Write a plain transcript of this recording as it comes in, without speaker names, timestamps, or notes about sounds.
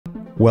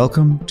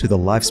Welcome to the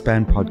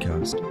Lifespan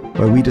Podcast,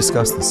 where we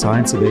discuss the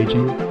science of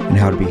aging and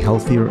how to be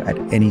healthier at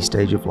any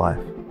stage of life.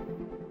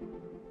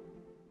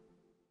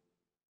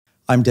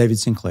 I'm David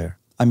Sinclair.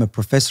 I'm a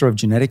professor of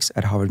genetics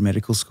at Harvard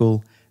Medical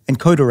School and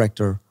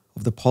co-director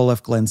of the Paul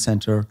F. Glenn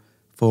Center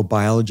for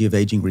Biology of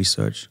Aging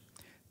Research.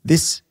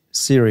 This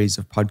series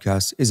of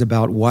podcasts is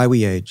about why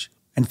we age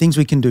and things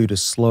we can do to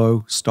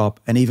slow, stop,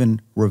 and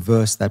even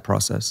reverse that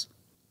process.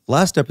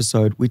 Last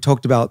episode, we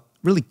talked about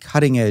really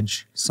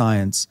cutting-edge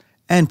science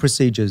and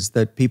procedures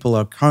that people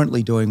are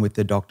currently doing with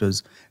their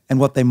doctors and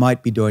what they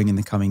might be doing in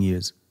the coming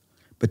years.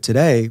 But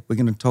today, we're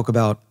going to talk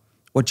about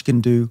what you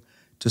can do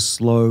to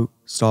slow,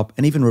 stop,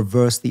 and even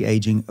reverse the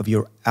aging of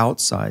your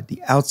outside,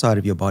 the outside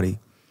of your body.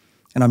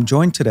 And I'm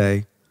joined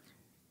today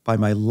by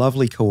my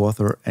lovely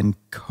co-author and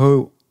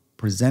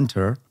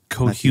co-presenter.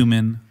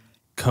 Co-human,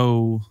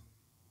 Conspirator.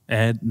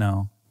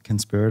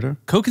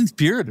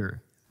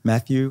 Co-conspirator.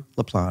 Matthew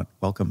LaPlante.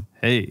 Welcome.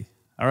 Hey.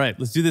 All right,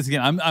 let's do this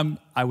again.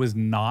 I was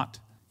not,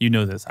 you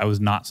know this, I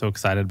was not so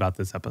excited about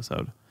this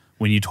episode.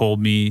 When you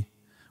told me,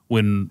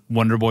 when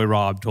Wonderboy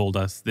Rob told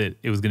us that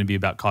it was going to be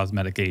about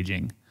cosmetic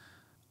aging,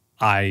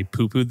 I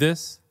poo-pooed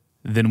this.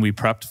 Then we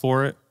prepped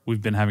for it.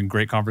 We've been having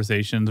great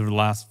conversations over the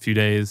last few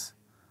days.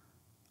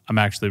 I'm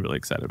actually really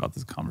excited about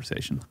this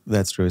conversation.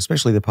 That's true,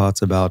 especially the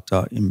parts about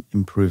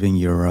improving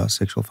your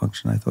sexual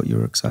function. I thought you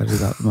were excited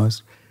about the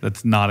most.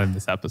 That's not in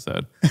this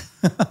episode.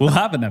 We'll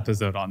have an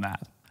episode on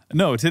that.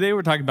 No, today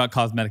we're talking about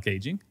cosmetic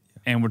aging,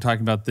 and we're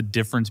talking about the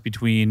difference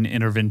between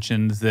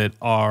interventions that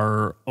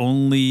are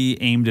only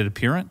aimed at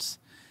appearance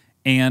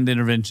and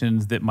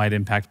interventions that might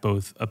impact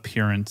both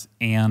appearance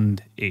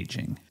and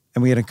aging.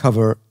 And we're going to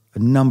cover a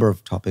number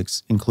of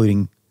topics,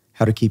 including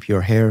how to keep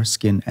your hair,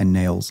 skin, and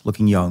nails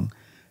looking young,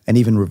 and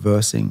even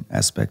reversing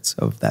aspects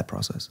of that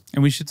process.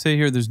 And we should say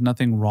here, there's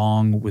nothing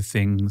wrong with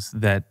things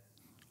that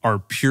are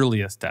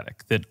purely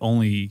aesthetic, that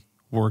only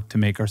work to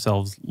make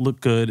ourselves look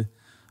good,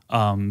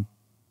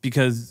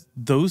 because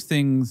those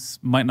things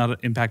might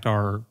not impact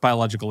our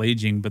biological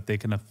aging, but they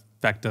can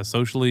affect us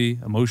socially,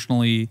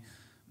 emotionally,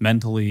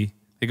 mentally.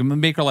 They can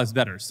make our lives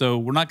better. So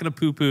we're not going to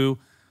poo-poo.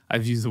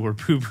 I've used the word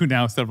poo-poo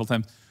now several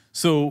times.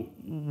 So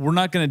we're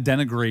not going to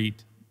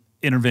denigrate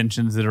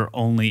interventions that are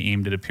only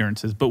aimed at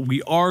appearances, but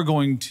we are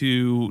going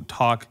to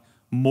talk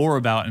more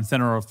about and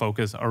center our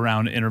focus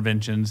around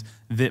interventions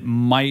that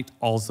might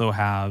also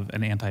have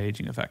an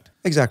anti-aging effect.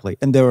 Exactly.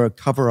 And there are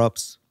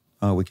cover-ups.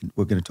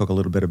 We're going to talk a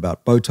little bit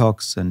about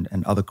Botox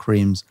and other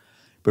creams.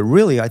 But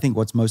really, I think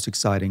what's most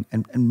exciting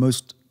and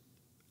most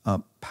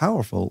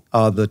powerful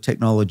are the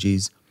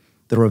technologies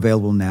that are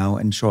available now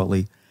and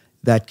shortly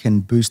that can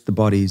boost the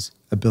body's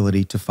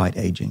ability to fight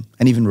aging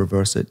and even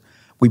reverse it.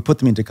 We put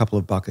them into a couple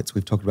of buckets.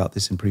 We've talked about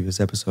this in previous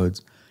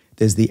episodes.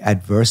 There's the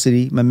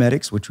adversity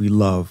mimetics, which we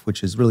love,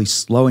 which is really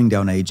slowing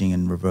down aging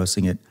and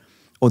reversing it,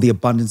 or the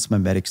abundance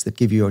mimetics that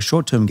give you a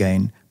short-term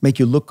gain, make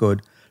you look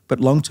good, but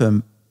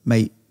long-term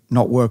may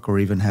not work or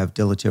even have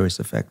deleterious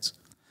effects.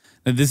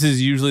 Now, this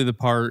is usually the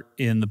part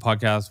in the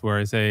podcast where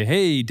I say,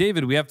 hey,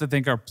 David, we have to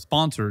thank our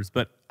sponsors,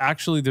 but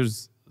actually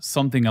there's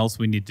something else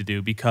we need to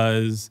do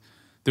because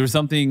there was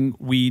something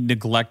we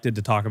neglected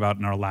to talk about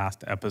in our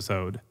last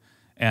episode.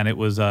 And it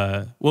was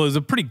a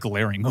pretty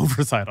glaring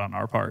oversight on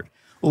our part.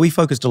 Well, we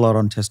focused a lot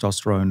on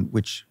testosterone,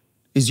 which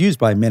is used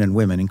by men and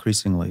women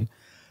increasingly,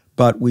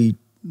 but we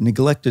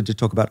neglected to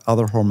talk about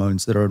other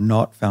hormones that are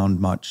not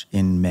found much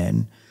in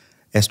men,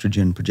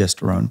 estrogen,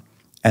 progesterone.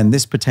 And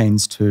this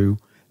pertains to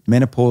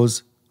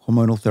menopause,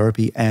 hormonal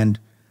therapy, and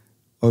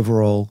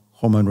overall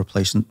hormone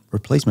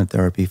replacement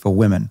therapy for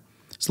women.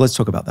 So let's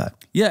talk about that.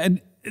 Yeah,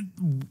 and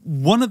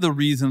one of the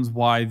reasons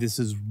why this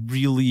is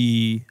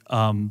really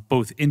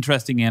both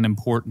interesting and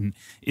important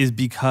is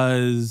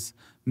because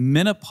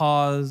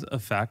menopause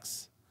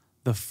affects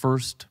the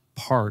first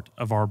part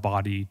of our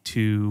body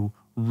to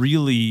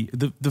really,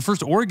 the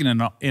first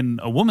organ in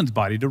a woman's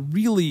body to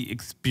really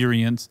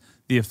experience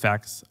the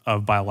effects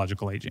of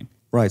biological aging.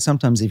 Right,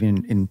 sometimes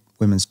even in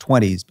women's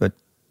 20s, but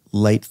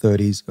late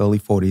 30s, early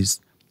 40s,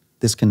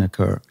 this can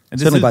occur. And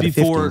certainly by the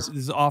 50s.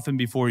 This is often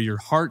before your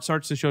heart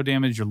starts to show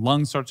damage, your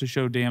lungs start to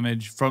show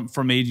damage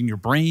from aging, your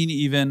brain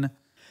even.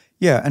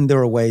 Yeah, and there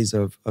are ways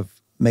of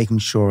making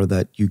sure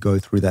that you go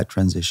through that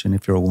transition,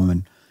 if you're a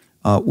woman,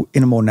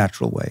 in a more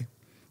natural way.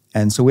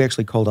 And so we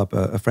actually called up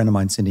a friend of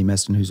mine, Cindy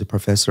Meston, who's a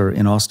professor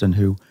in Austin,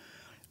 who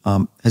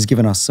has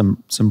given us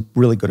some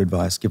really good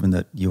advice, given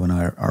that you and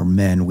I are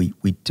men. We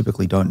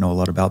typically don't know a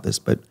lot about this,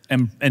 but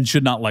and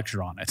should not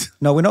lecture on it.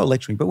 No, we're not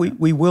lecturing, but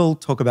we will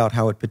talk about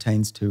how it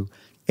pertains to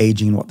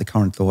aging and what the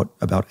current thought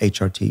about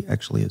HRT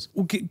actually is.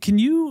 Well, can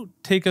you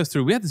take us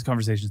through, we had this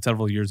conversation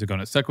several years ago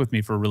and it stuck with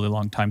me for a really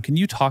long time. Can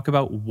you talk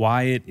about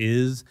why it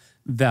is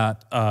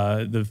that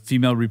the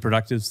female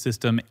reproductive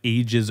system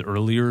ages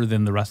earlier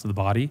than the rest of the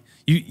body?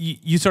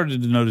 You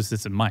started to notice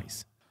this in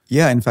mice.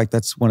 Yeah, in fact,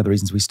 that's one of the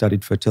reasons we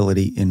studied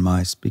fertility in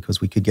mice,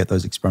 because we could get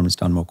those experiments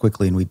done more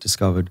quickly, and we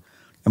discovered,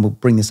 and we'll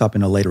bring this up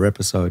in a later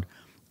episode,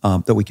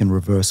 that we can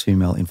reverse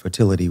female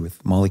infertility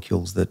with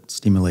molecules that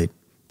stimulate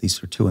these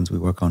sirtuins we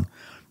work on.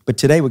 But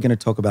today we're going to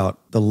talk about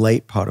the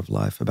late part of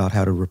life, about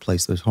how to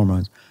replace those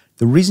hormones.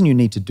 The reason you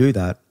need to do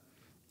that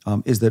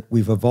is that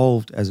we've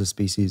evolved as a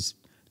species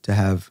to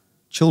have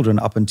children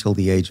up until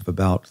the age of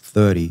about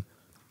 30,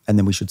 and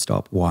then we should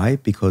stop. Why?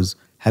 Because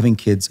having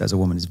kids as a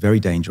woman is very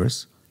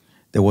dangerous.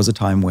 There was a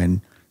time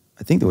when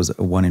I think there was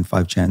a 1 in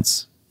 5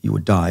 chance you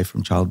would die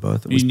from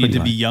childbirth. You need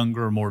to be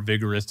younger, more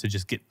vigorous to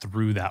just get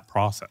through that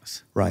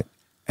process. Right.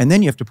 And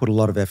then you have to put a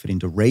lot of effort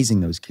into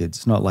raising those kids.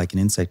 It's not like an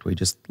insect where you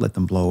just let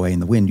them blow away in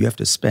the wind. You have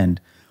to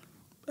spend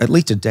at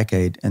least a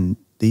decade, and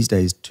these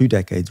days 2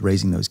 decades,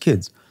 raising those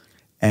kids.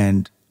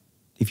 And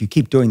if you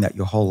keep doing that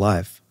your whole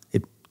life,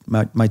 it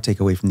might take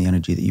away from the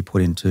energy that you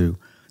put into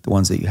the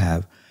ones that you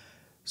have.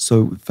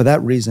 So for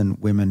that reason,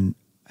 women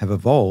have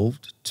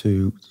evolved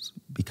to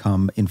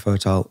become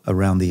infertile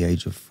around the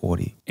age of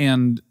 40.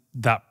 And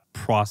that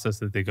process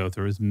that they go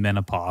through is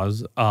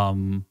menopause.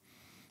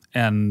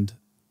 And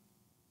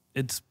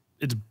it's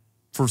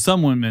for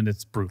some women,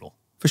 it's brutal.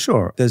 For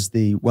sure. There's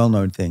the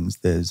well-known things.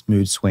 There's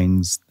mood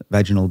swings,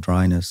 vaginal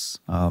dryness,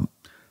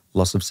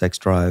 loss of sex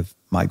drive,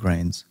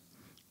 migraines,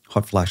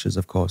 hot flashes,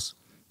 of course.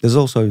 There's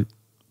also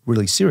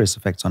really serious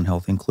effects on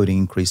health, including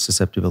increased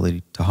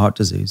susceptibility to heart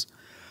disease.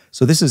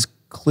 So this is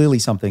clearly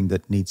something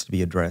that needs to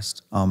be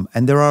addressed.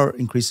 And there are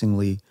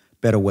increasingly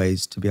better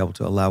ways to be able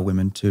to allow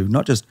women to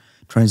not just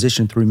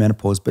transition through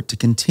menopause, but to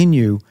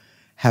continue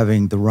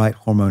having the right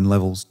hormone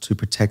levels to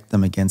protect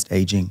them against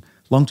aging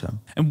long term.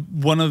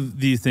 And one of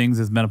these things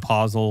is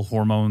menopausal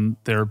hormone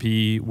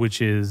therapy,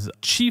 which is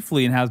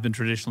chiefly and has been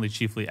traditionally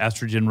chiefly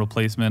estrogen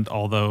replacement,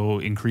 although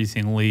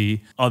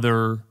increasingly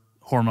other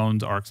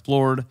hormones are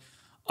explored.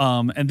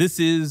 And this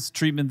is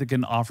treatment that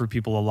can offer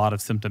people a lot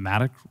of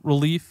symptomatic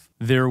relief.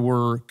 There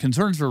were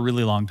concerns for a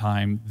really long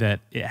time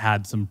that it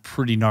had some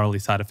pretty gnarly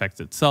side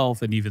effects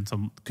itself and even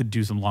could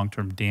do some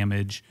long-term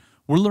damage.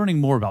 We're learning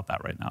more about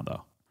that right now,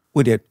 though.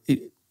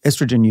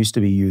 Estrogen used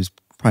to be used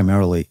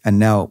primarily, and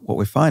now what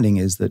we're finding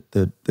is that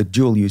the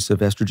dual use of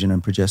estrogen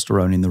and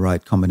progesterone in the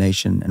right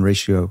combination and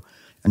ratio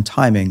and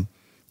timing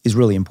is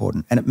really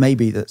important. And it may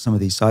be that some of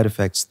these side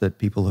effects that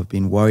people have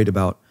been worried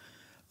about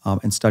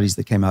and studies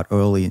that came out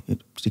early,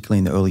 particularly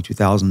in the early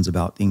 2000s,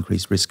 about the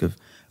increased risk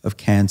of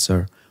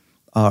cancer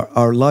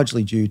are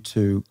largely due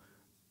to,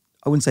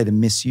 I wouldn't say the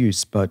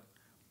misuse, but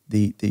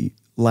the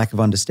lack of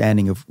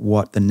understanding of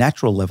what the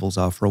natural levels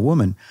are for a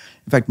woman.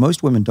 In fact,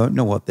 most women don't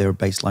know what their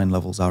baseline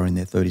levels are in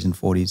their 30s and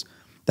 40s.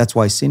 That's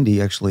why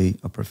Cindy, actually,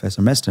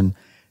 Professor Meston,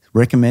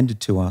 recommended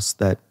to us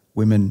that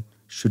women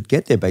should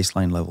get their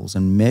baseline levels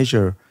and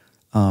measure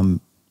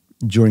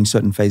during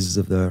certain phases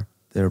of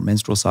their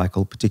menstrual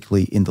cycle,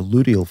 particularly in the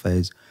luteal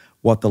phase,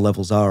 what the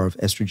levels are of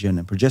estrogen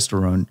and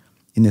progesterone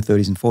in their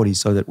 30s and 40s,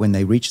 so that when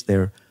they reach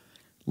their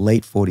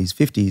late 40s,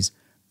 50s,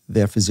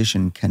 their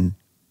physician can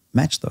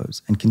match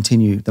those and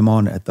continue them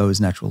on at those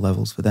natural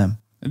levels for them.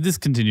 And this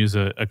continues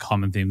a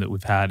common theme that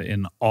we've had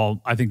in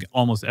I think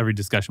almost every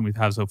discussion we've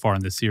had so far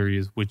in this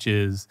series, which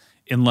is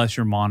unless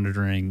you're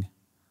monitoring,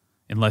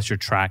 unless you're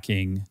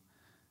tracking,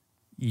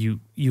 you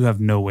have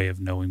no way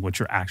of knowing what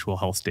your actual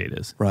health state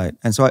is. Right.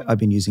 And so I've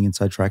been using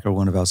Inside Tracker,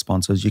 one of our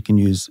sponsors. You can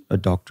use a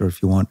doctor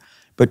if you want.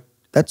 But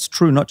that's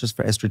true not just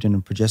for estrogen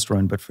and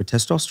progesterone, but for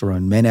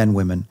testosterone. Men and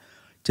women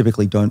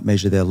typically don't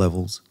measure their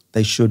levels.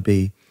 They should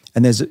be.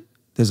 And there's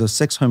a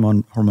sex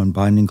hormone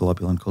binding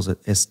globulin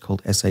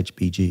called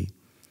SHBG,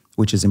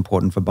 which is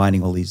important for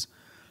binding all these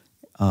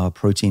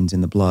proteins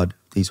in the blood,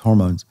 these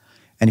hormones.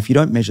 And if you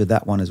don't measure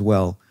that one as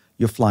well,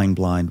 you're flying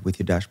blind with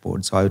your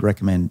dashboard. So I would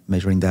recommend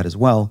measuring that as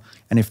well.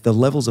 And if the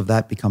levels of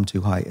that become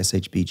too high,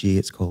 SHBG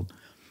it's called,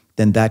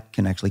 then that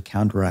can actually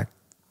counteract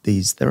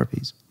these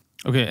therapies.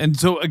 Okay, and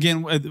so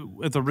again,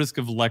 at the risk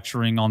of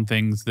lecturing on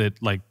things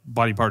that like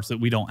body parts that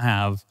we don't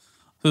have,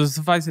 so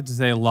suffice it to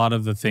say, a lot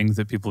of the things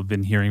that people have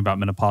been hearing about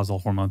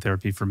menopausal hormone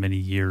therapy for many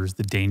years,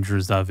 the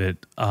dangers of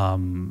it,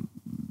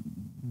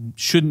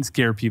 shouldn't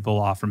scare people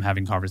off from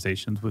having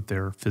conversations with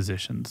their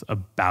physicians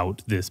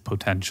about this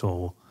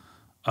potential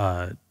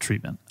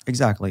treatment.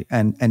 Exactly,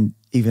 and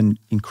even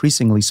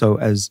increasingly so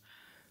as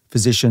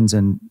physicians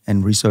and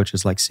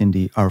researchers like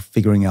Cindy are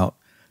figuring out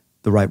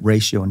the right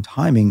ratio and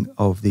timing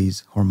of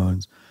these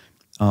hormones.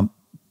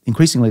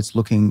 Increasingly, it's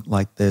looking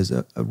like there's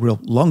a real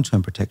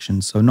long-term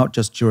protection. So not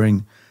just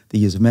during the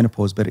years of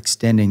menopause, but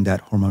extending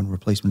that hormone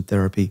replacement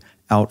therapy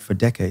out for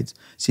decades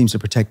seems to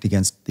protect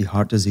against the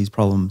heart disease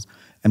problems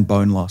and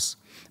bone loss.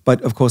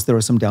 But of course, there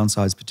are some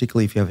downsides,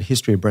 particularly if you have a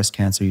history of breast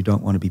cancer. You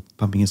don't want to be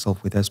pumping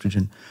yourself with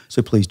estrogen.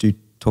 So please do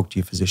talk to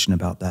your physician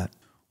about that.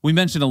 We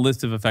mentioned a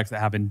list of effects that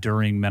happen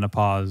during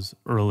menopause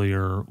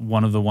earlier.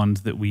 One of the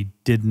ones that we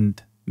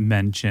didn't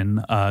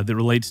mention that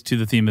relates to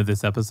the theme of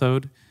this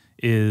episode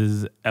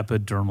is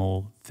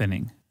epidermal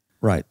thinning.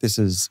 Right. This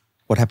is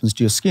what happens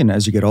to your skin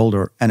as you get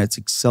older, and it's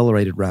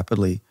accelerated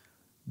rapidly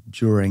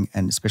during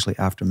and especially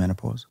after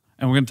menopause.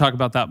 And we're going to talk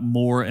about that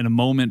more in a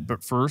moment,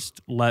 but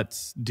first,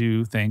 let's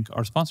thank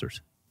our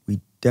sponsors. We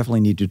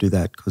definitely need to do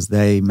that because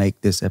they make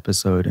this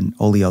episode and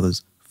all the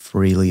others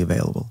freely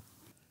available.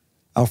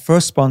 Our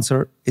first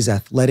sponsor is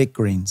Athletic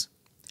Greens.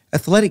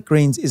 Athletic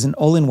Greens is an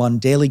all-in-one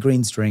daily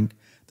greens drink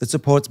that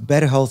supports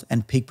better health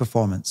and peak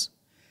performance.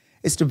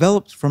 It's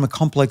developed from a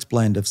complex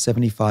blend of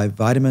 75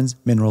 vitamins,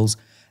 minerals,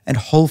 and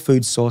whole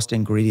food sourced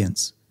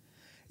ingredients.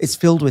 It's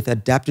filled with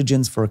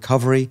adaptogens for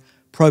recovery,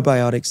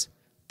 probiotics,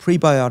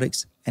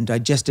 prebiotics, and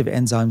digestive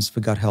enzymes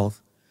for gut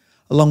health,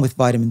 along with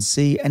vitamin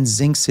C and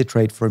zinc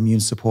citrate for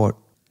immune support.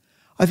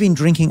 I've been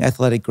drinking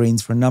Athletic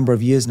Greens for a number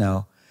of years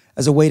now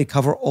as a way to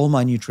cover all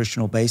my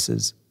nutritional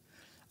bases.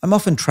 I'm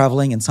often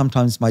traveling and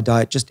sometimes my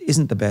diet just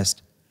isn't the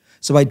best.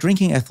 So by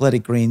drinking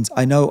Athletic Greens,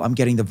 I know I'm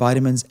getting the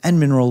vitamins and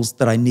minerals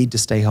that I need to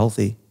stay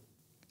healthy.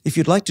 If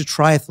you'd like to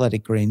try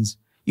Athletic Greens,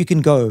 you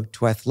can go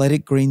to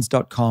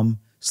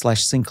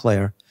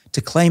athleticgreens.com/Sinclair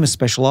to claim a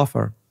special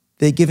offer.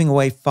 They're giving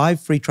away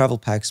 5 free travel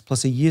packs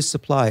plus a year's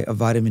supply of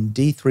vitamin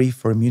D3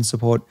 for immune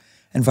support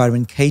and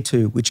vitamin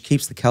K2, which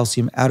keeps the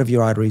calcium out of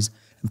your arteries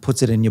and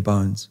puts it in your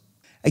bones.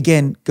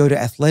 Again, go to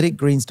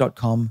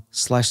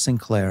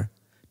athleticgreens.com/Sinclair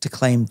to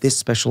claim this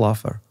special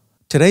offer.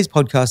 Today's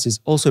podcast is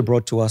also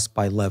brought to us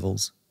by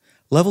Levels.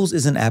 Levels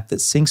is an app that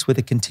syncs with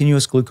a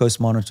continuous glucose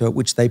monitor,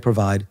 which they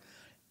provide,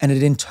 and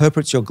it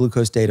interprets your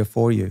glucose data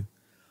for you.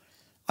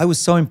 I was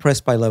so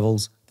impressed by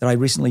Levels that I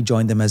recently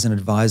joined them as an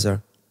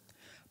advisor.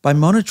 By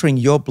monitoring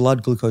your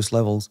blood glucose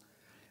levels,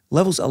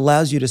 Levels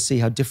allows you to see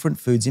how different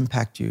foods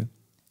impact you.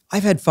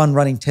 I've had fun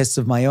running tests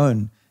of my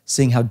own,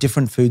 seeing how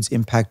different foods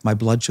impact my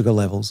blood sugar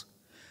levels.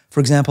 For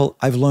example,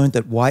 I've learned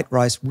that white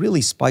rice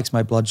really spikes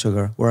my blood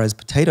sugar, whereas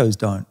potatoes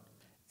don't.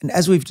 And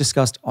as we've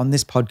discussed on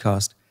this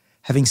podcast,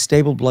 having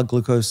stable blood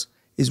glucose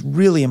is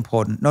really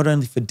important, not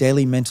only for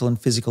daily mental and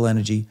physical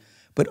energy,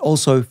 but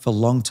also for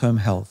long-term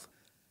health.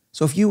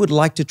 So if you would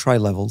like to try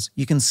Levels,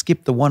 you can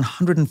skip the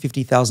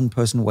 150,000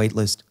 person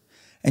waitlist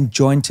and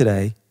join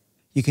today.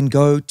 You can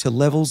go to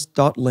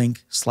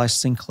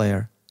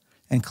levels.link/Sinclair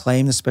and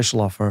claim the special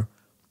offer.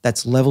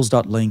 That's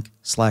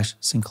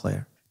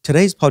levels.link/Sinclair.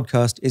 Today's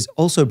podcast is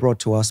also brought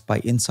to us by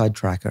Inside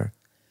Tracker.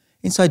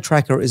 Inside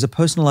Tracker is a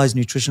personalized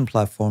nutrition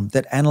platform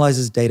that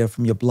analyzes data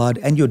from your blood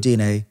and your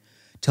DNA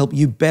to help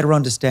you better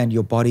understand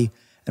your body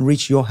and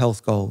reach your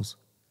health goals.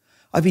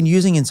 I've been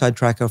using Inside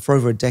Tracker for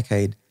over a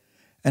decade,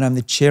 and I'm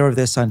the chair of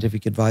their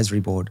scientific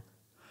advisory board.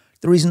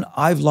 The reason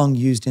I've long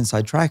used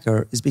Inside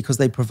Tracker is because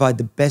they provide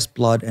the best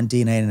blood and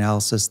DNA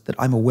analysis that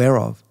I'm aware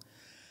of.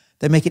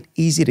 They make it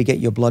easy to get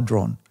your blood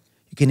drawn.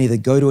 You can either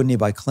go to a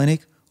nearby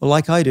clinic or,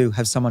 like I do,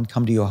 have someone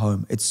come to your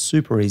home. It's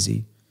super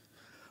easy.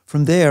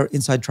 From there,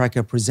 Inside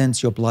Tracker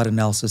presents your blood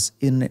analysis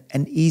in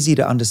an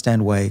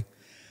easy-to-understand way,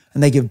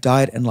 and they give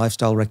diet and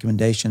lifestyle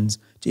recommendations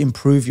to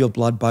improve your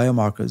blood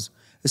biomarkers,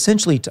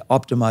 essentially to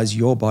optimize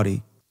your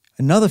body.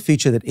 Another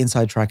feature that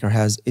Inside Tracker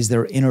has is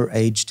their inner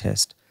age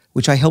test,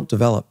 which I helped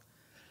develop.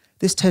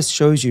 This test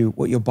shows you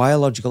what your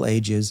biological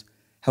age is,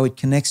 how it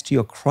connects to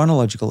your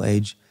chronological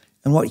age,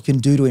 and what you can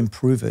do to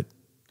improve it.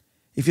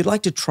 If you'd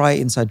like to try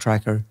Inside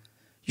Tracker,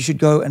 you should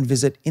go and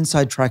visit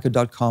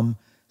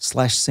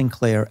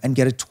insidetracker.com/Sinclair and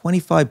get a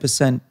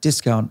 25%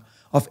 discount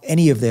off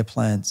any of their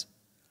plans.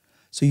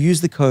 So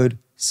use the code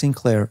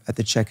Sinclair at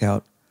the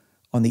checkout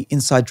on the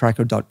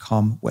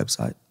insidetracker.com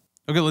website.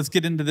 Okay, let's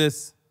get into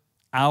this.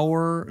 A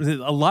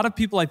lot of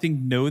people, I think,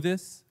 know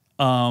this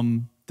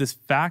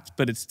fact,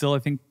 but it still, I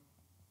think,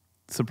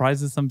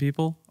 surprises some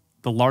people.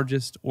 The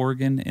largest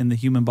organ in the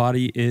human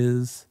body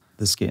is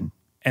the skin.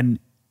 And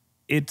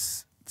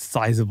it's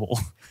sizable.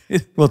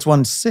 Well, it's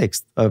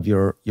 1/6 of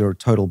your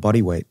total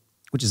body weight,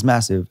 which is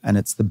massive, and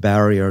it's the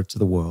barrier to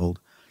the world.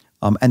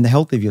 And the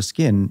health of your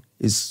skin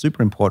is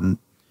super important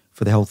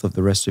for the health of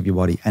the rest of your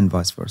body and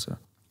vice versa.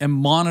 And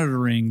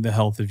monitoring the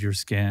health of your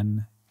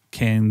skin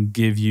can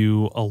give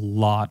you a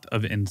lot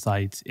of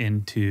insights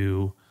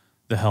into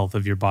the health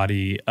of your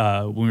body.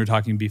 When we were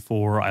talking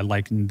before, I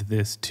likened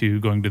this to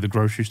going to the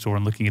grocery store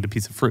and looking at a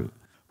piece of fruit.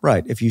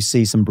 Right. If you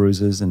see some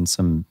bruises and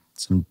some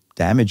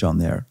damage on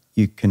there,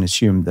 you can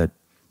assume that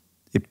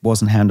it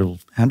wasn't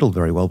handled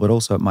very well, but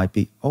also it might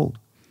be old.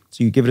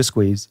 So you give it a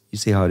squeeze, you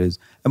see how it is.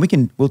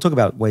 And we'll talk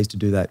about ways to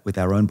do that with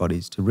our own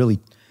bodies, to really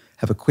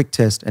have a quick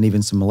test and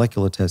even some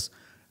molecular tests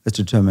to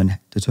determine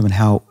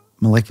how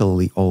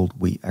molecularly old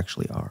we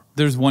actually are.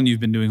 There's one you've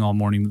been doing all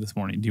morning this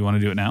morning. Do you want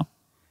to do it now?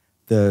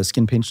 The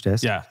skin pinch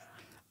test? Yeah.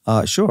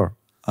 Sure.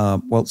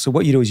 So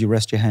what you do is you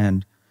rest your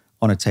hand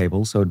on a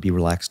table, so it'd be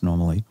relaxed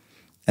normally,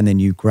 and then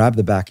you grab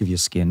the back of your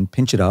skin,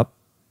 pinch it up,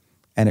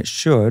 and it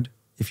should,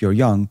 if you're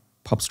young,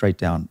 pop straight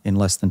down in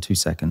less than 2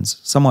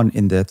 seconds. Someone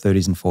in their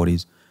 30s and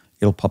 40s,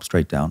 it'll pop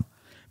straight down.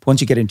 But once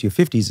you get into your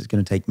 50s, it's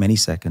going to take many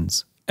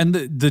seconds. And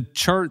the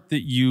chart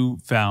that you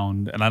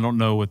found, and I don't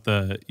know what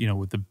the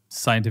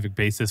scientific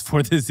basis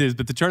for this is,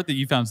 but the chart that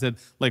you found said,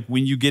 like,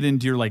 when you get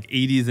into your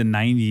 80s and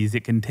 90s,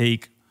 it can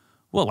take,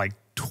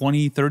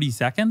 20, 30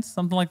 seconds,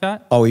 something like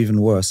that? Oh,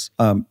 even worse.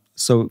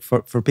 So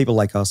for people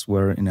like us,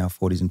 we're in our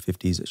 40s and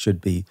 50s, it should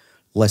be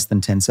less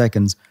than 10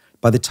 seconds.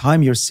 By the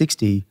time you're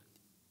 60,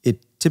 it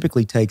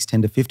typically takes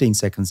 10 to 15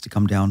 seconds to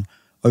come down.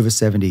 Over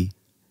 70,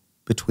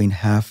 between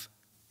half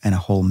and a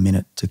whole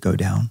minute to go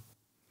down.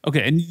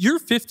 Okay, and you're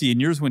 50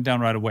 and yours went down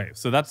right away,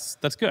 so that's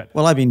good.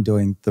 Well, I've been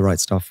doing the right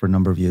stuff for a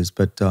number of years,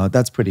 but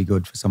that's pretty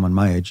good for someone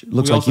my age. It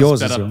looks like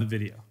yours is sped up the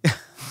video.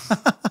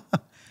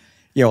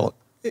 Yeah, well,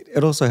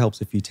 it also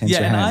helps if you tense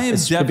your and hands. I am It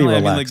should be definitely.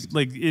 I relaxed.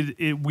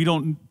 mean, we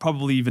don't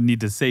probably even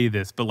need to say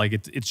this, but like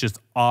it's just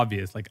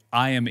obvious. Like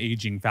I am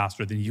aging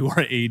faster than you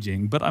are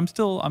aging, but I'm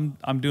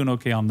doing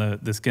okay on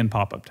the skin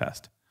pop up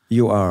test.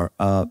 You are.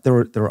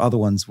 There are other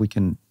ones we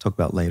can talk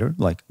about later,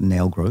 like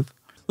nail growth.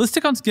 Let's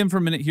stick on skin for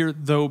a minute here,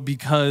 though,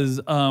 because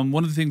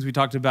one of the things we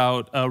talked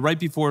about right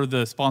before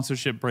the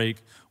sponsorship break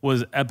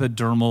was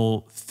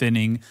epidermal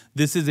thinning.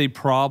 This is a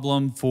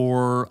problem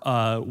for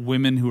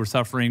women who are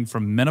suffering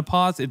from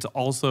menopause. It's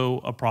also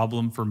a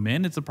problem for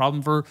men. It's a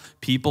problem for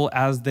people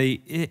as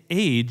they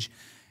age.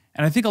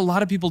 And I think a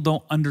lot of people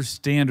don't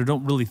understand or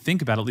don't really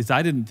think about, at least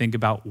I didn't think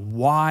about,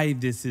 why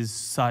this is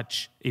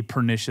such a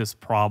pernicious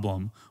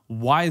problem.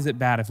 Why is it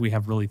bad if we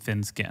have really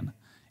thin skin?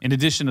 In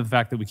addition to the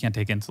fact that we can't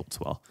take insults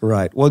well.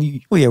 Right. Well,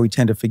 yeah, we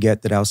tend to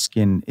forget that our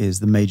skin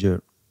is the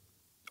major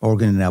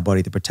organ in our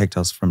body to protect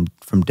us from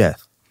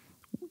death.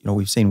 You know,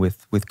 we've seen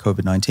with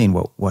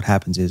COVID-19, what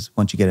happens is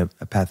once you get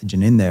a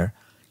pathogen in there,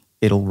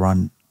 it'll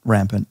run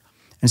rampant.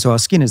 And so our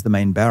skin is the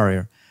main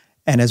barrier.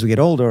 And as we get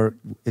older,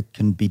 it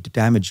can be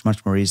damaged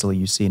much more easily.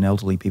 You see in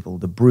elderly people,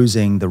 the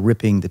bruising, the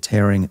ripping, the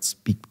tearing, it's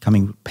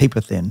becoming paper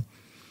thin.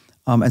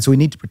 And so we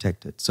need to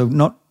protect it. So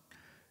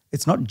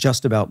it's not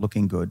just about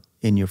looking good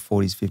in your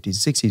 40s, 50s,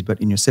 60s,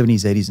 but in your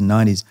 70s, 80s, and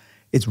 90s,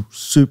 it's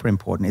super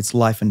important. It's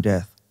life and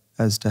death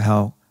as to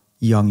how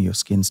young your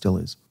skin still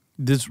is.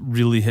 This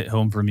really hit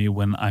home for me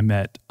when I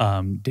met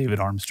David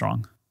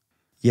Armstrong.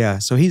 Yeah,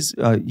 so he's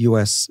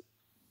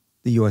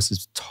the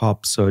US's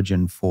top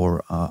surgeon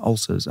for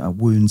ulcers,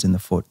 wounds in the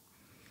foot.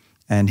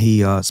 And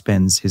he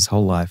spends his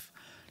whole life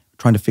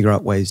trying to figure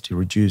out ways to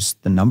reduce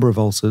the number of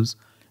ulcers,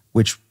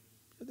 which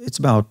it's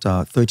about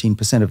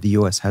 13% of the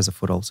US has a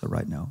foot ulcer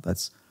right now.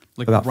 That's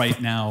like about right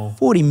now.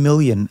 40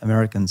 million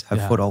Americans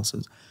have foot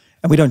ulcers.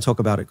 And we don't talk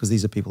about it because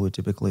these are people who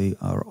typically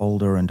are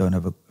older and don't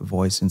have a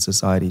voice in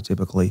society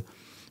typically.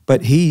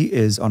 But he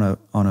is on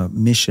a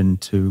mission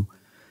to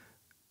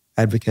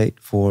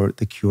advocate for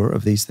the cure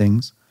of these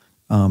things.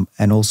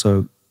 And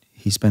also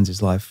he spends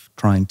his life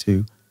trying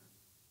to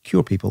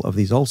cure people of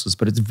these ulcers.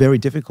 But it's very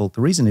difficult.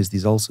 The reason is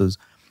these ulcers,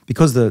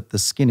 because the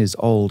skin is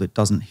old, it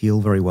doesn't heal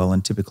very well,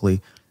 and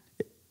typically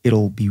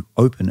it'll be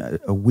open,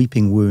 a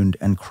weeping wound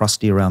and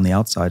crusty around the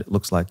outside. It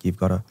looks like you've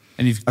got a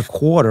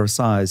quarter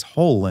size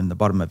hole in the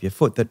bottom of your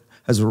foot that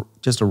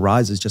just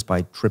arises just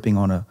by tripping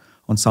on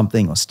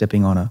something or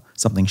stepping on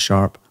something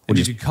sharp. And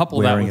if you couple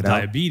that with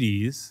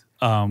diabetes,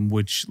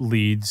 which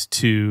leads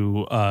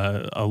to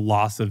a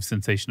loss of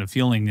sensation of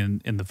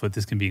feeling in the foot,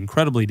 this can be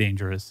incredibly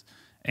dangerous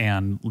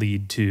and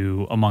lead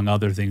to, among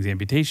other things,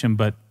 amputation,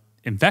 but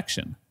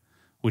infection,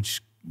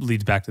 which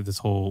leads back to this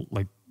whole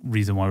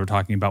reason why we're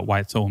talking about why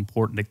it's so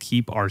important to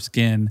keep our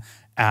skin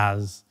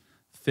as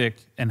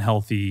thick and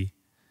healthy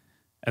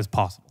as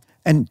possible.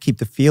 And keep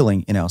the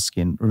feeling in our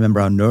skin.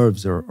 Remember, our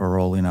nerves are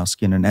all in our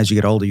skin. And as you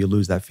get older, you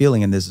lose that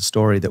feeling. And there's a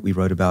story that we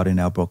wrote about in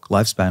our book,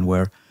 Lifespan,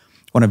 where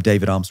one of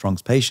David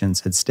Armstrong's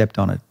patients had stepped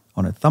on a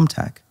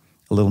thumbtack,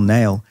 a little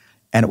nail,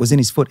 and it was in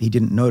his foot. He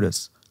didn't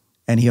notice.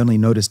 And he only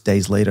noticed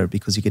days later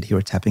because he could hear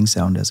a tapping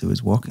sound as he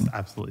was walking. It's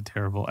absolutely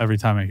terrible. Every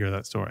time I hear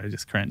that story, I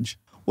just cringe.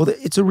 Well,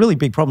 it's a really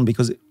big problem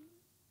because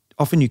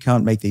often you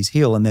can't make these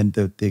heal, and then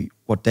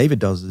what David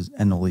does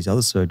and all these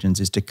other surgeons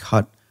is to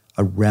cut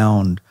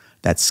around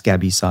that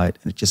scabby site,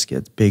 and it just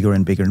gets bigger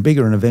and bigger and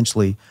bigger, and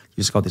eventually you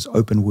just got this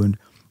open wound.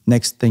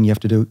 Next thing you have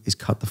to do is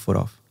cut the foot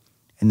off,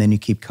 and then you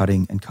keep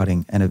cutting and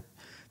cutting. And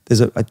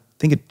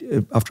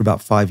after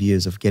about 5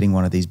 years of getting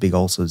one of these big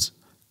ulcers,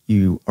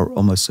 you are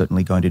almost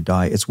certainly going to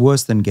die. It's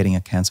worse than getting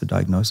a cancer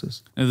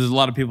diagnosis. And there's a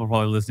lot of people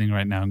probably listening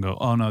right now and go,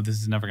 oh no,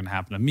 this is never going to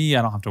happen to me.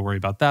 I don't have to worry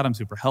about that. I'm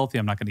super healthy.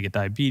 I'm not going to get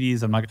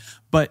diabetes.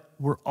 But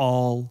we're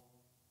all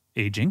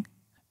aging.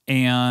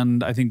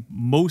 And I think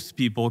most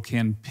people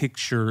can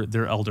picture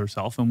their elder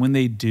self. And when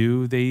they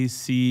do, they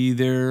see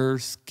their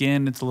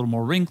skin. It's a little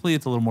more wrinkly.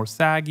 It's a little more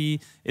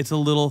saggy. It's a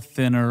little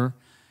thinner.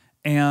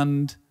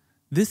 And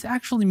this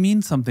actually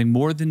means something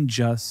more than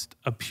just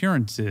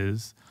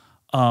appearances.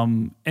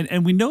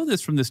 And we know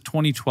this from this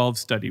 2012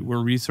 study where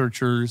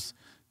researchers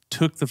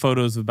took the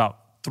photos of about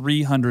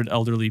 300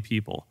 elderly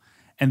people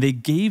and they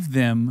gave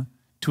them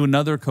to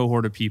another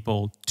cohort of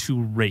people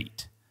to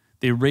rate.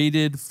 They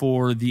rated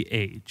for the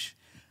age.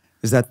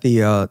 Is that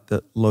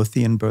the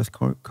Lothian birth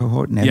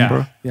cohort in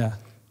Edinburgh? Yeah.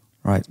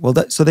 Right. Well,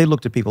 so they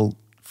looked at people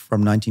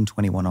from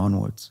 1921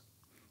 onwards.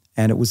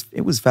 And it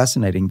was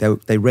fascinating.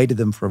 They rated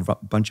them for a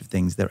bunch of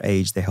things: their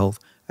age, their health,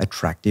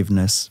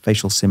 attractiveness,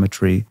 facial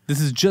symmetry. This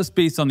is just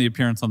based on the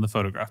appearance on the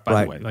photograph,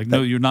 by the way.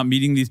 No, you're not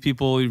meeting these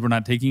people. We're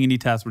not taking any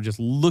tests. We're just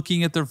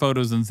looking at their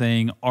photos and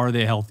saying, are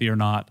they healthy or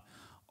not?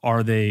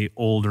 Are they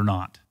old or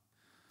not?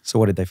 So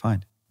what did they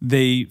find?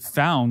 They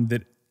found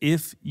that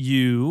if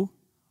you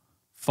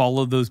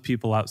followed those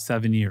people out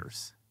 7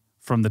 years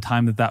from the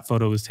time that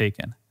photo was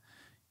taken,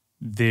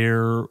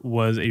 there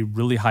was a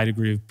really high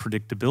degree of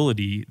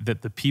predictability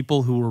that the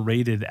people who were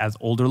rated as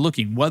older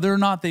looking, whether or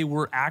not they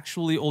were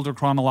actually older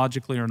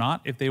chronologically or not,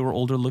 if they were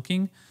older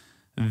looking,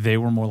 they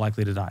were more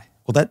likely to die.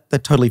 Well,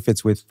 that totally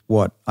fits with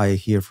what I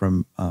hear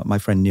from my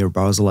friend Nir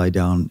Barzilai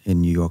down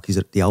in New York. He's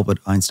at the Albert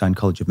Einstein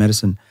College of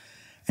Medicine,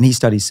 and he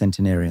studies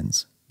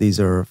centenarians. These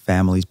are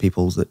families,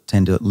 peoples that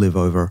tend to live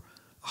over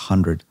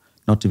 100,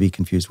 not to be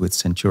confused with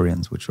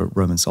centurions, which are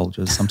Roman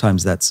soldiers.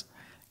 Sometimes that's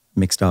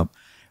mixed up.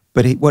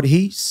 But what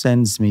he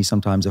sends me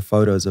sometimes are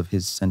photos of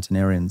his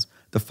centenarians,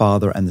 the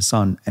father and the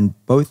son, and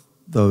both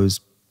those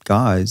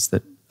guys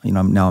that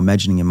I'm now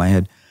imagining in my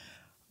head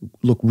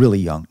look really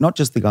young. Not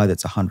just the guy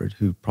that's 100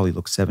 who probably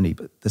looks 70,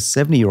 but the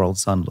 70-year-old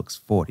son looks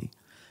 40.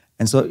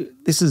 And so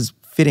this is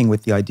fitting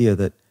with the idea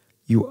that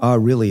you are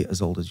really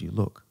as old as you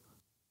look.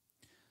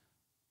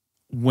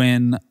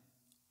 When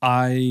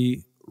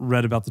I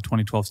read about the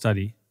 2012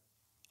 study,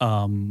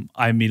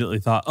 I immediately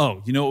thought,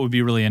 what would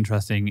be really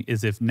interesting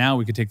is if now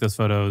we could take those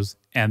photos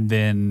and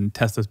then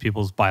test those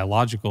people's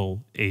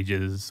biological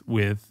ages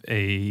with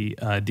a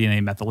DNA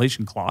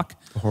methylation clock.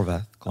 The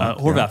Horvath clock.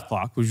 Horvath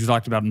clock, which we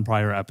talked about in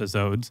prior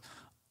episodes.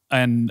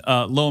 And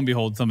lo and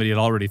behold, somebody had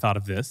already thought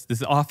of this.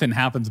 This often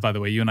happens, by the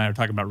way. You and I are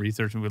talking about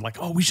research and we're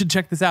like, we should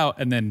check this out.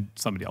 And then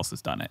somebody else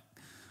has done it.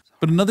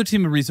 But another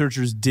team of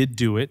researchers did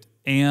do it.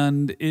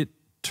 And it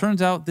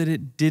turns out that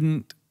it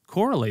didn't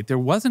correlate. There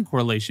wasn't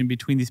correlation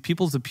between these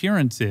people's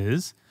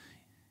appearances,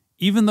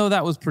 even though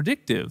that was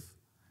predictive,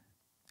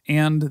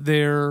 and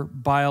their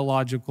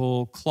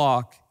biological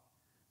clock.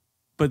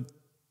 But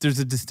there's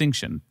a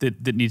distinction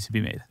that needs to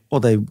be made.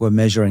 Well, they were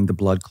measuring the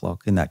blood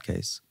clock in that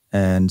case.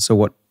 And so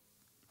what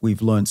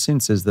we've learned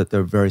since is that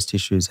the various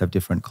tissues have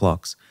different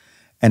clocks.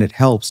 And it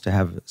helps to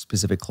have a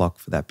specific clock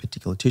for that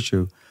particular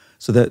tissue,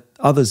 so that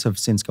others have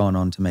since gone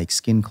on to make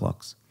skin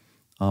clocks.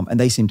 And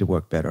they seem to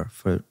work better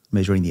for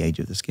measuring the age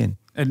of the skin.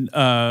 And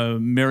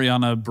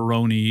Mariana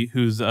Baroni,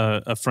 who's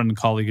a friend and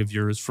colleague of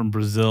yours from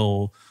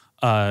Brazil,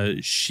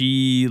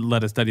 she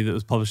led a study that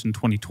was published in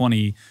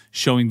 2020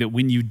 showing that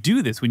when you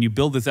do this, when you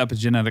build this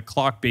epigenetic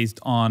clock based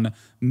on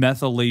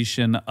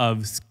methylation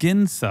of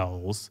skin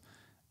cells,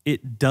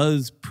 it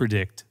does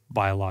predict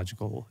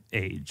biological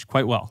age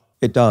quite well.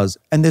 It does.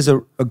 And there's a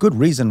good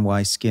reason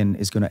why skin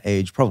is going to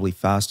age probably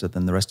faster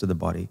than the rest of the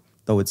body,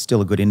 though it's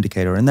still a good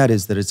indicator, and that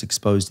is that it's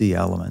exposed to the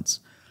elements.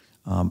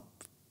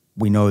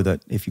 We know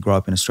that if you grow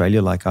up in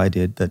Australia like I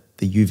did, that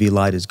the UV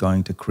light is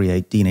going to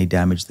create DNA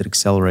damage that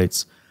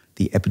accelerates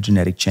the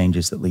epigenetic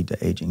changes that lead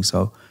to aging.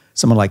 So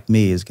someone like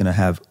me is going to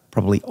have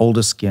probably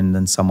older skin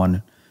than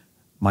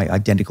my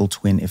identical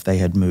twin, if they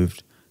had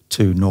moved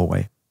to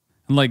Norway.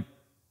 And like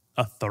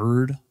a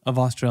third of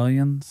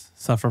Australians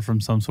suffer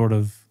from some sort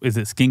of, is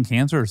it skin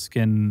cancer or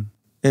skin?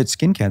 It's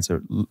skin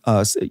cancer.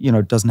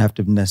 It doesn't have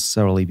to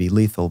necessarily be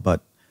lethal,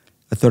 but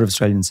a third of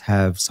Australians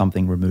have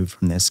something removed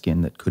from their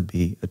skin that could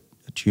be a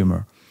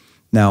tumor.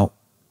 Now,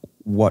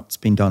 what's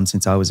been done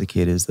since I was a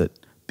kid is that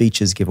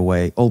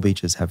all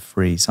beaches have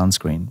free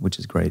sunscreen, which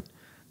is great.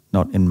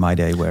 Not in my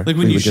day where like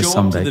when we you would just show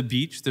up sunbathe. to the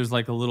beach, there's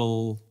like a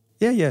little...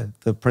 Yeah,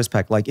 the press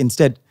pack. Like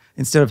instead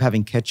of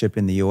having ketchup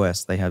in the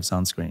US, they have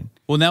sunscreen.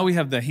 Well, now we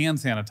have the hand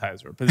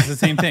sanitizer, but it's the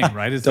same thing,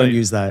 right? It's Don't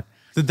use that.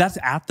 So that's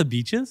at the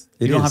beaches?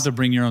 You don't have to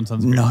bring your own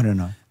sunscreen?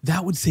 No.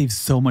 That would save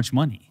so much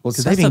money. Well,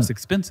 because that stuff's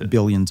expensive.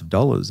 Billions of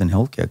dollars in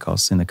healthcare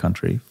costs in the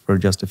country for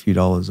just a few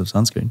dollars of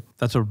sunscreen.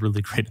 That's a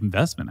really great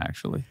investment,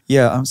 actually.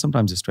 Yeah,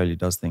 sometimes Australia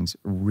does things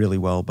really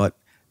well, but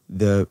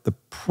the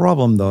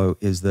problem, though,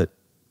 is that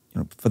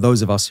for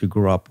those of us who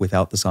grew up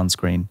without the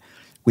sunscreen,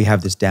 we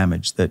have this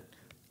damage that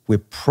we're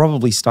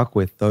probably stuck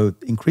with, though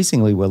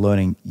increasingly we're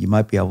learning you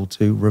might be able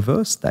to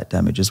reverse that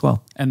damage as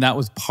well. And that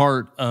was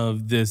part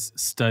of this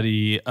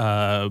study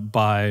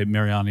by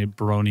Mariana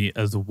Baroni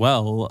as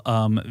well.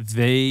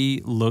 They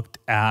looked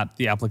at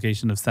the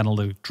application of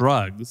senolytic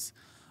drugs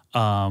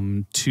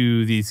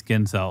to these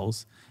skin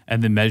cells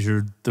and then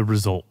measured the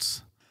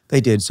results. They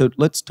did. So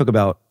let's talk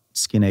about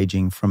skin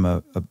aging from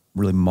a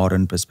really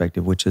modern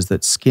perspective, which is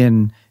that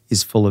skin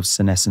is full of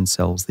senescent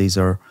cells. These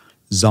are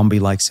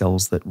zombie-like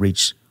cells that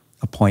reach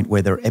a point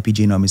where their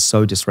epigenome is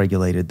so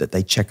dysregulated that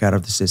they check out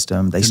of the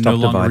system. They're stop no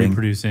longer dividing.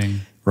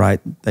 Reproducing.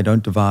 Right. They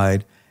don't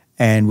divide.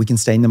 And we can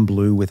stain them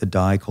blue with a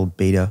dye called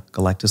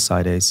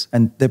beta-galactosidase.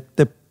 And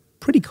they're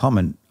pretty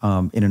common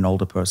in an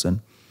older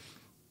person.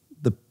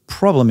 The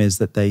problem is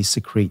that they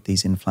secrete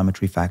these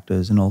inflammatory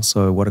factors and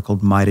also what are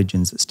called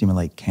mitogens that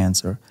stimulate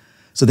cancer.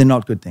 So they're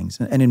not good things.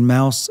 And in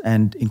mouse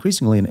and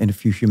increasingly in a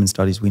few human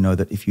studies, we know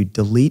that if you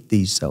delete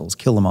these cells,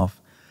 kill them off,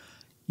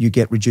 you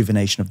get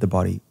rejuvenation of the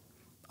body.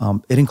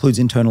 It includes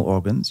internal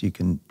organs. You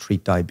can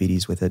treat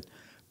diabetes with it,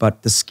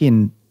 but the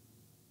skin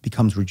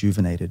becomes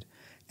rejuvenated.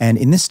 And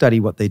in this study,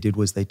 what they did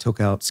was they took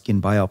out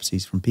skin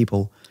biopsies from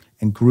people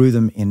and grew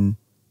them in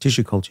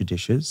tissue culture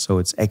dishes, so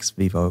it's ex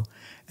vivo,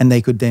 and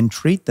they could then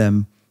treat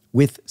them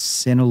with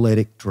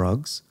senolytic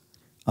drugs.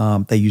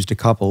 They used a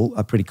couple,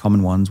 pretty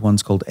common ones.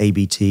 One's called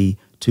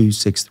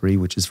ABT-263,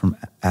 which is from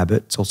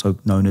Abbott. It's also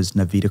known as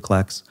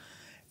navitoclax.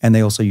 And they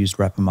also used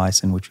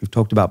rapamycin, which we've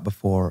talked about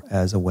before,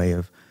 as a way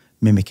of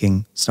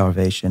mimicking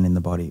starvation in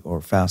the body,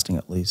 or fasting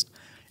at least.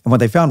 And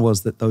what they found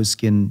was that those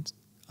skin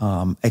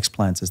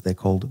explants, as they're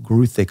called,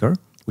 grew thicker,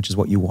 which is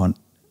what you want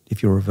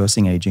if you're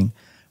reversing aging.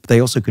 But they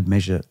also could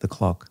measure the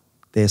clock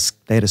they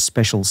had a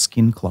special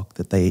skin clock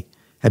that they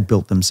had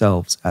built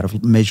themselves out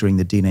of measuring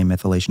the DNA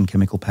methylation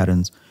chemical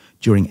patterns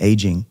during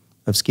aging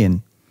of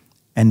skin.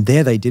 And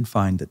there they did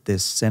find that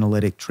this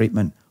senolytic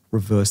treatment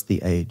reversed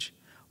the age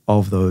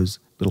of those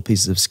little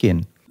pieces of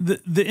skin.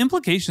 The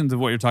implications of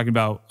what you're talking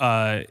about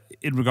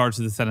in regards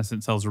to the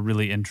senescent cells are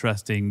really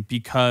interesting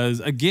because,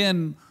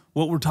 again,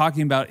 what we're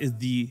talking about is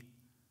the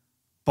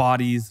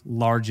body's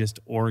largest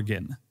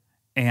organ.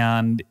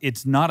 And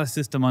it's not a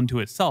system unto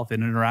itself. It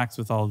interacts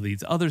with all of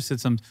these other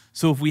systems.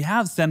 So if we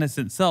have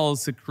senescent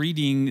cells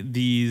secreting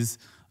these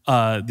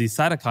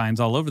cytokines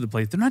all over the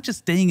place, they're not just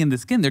staying in the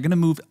skin. They're going to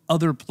move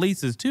other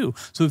places too.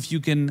 So if you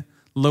can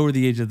lower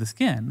the age of the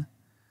skin,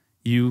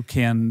 you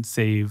can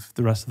save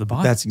the rest of the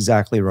body. That's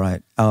exactly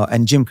right.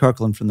 And Jim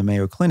Kirkland from the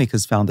Mayo Clinic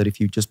has found that if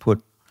you just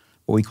put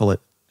what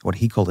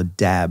he called a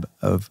dab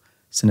of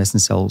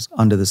senescent cells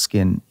under the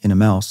skin in a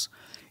mouse,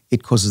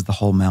 it causes the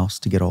whole mouse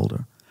to get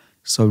older.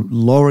 So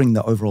lowering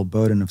the overall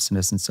burden of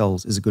senescent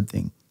cells is a good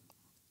thing.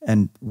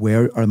 And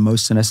where are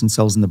most senescent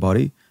cells in the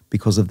body?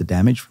 Because of the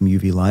damage from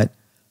UV light,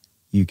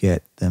 you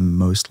get them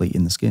mostly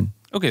in the skin.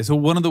 Okay, so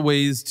one of the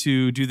ways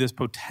to do this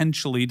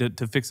potentially,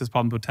 to fix this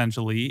problem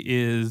potentially,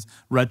 is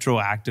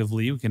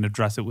retroactively. We can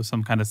address it with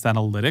some kind of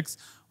senolytics.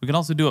 We can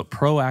also do it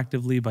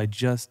proactively by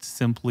just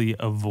simply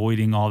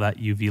avoiding all that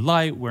UV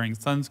light, wearing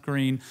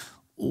sunscreen.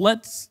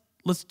 Let's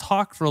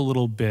talk for a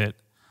little bit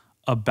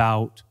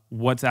about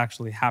what's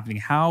actually happening.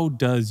 How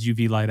does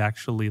UV light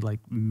actually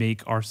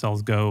make our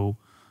cells go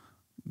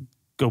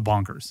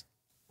bonkers?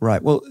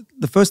 Right. Well,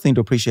 the first thing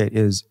to appreciate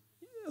is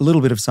a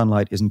little bit of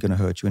sunlight isn't going to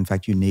hurt you. In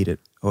fact, you need it,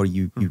 or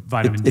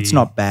Vitamin D. It's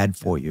not bad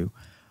for you.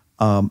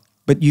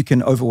 But you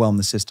can overwhelm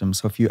the system.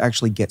 So if you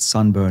actually get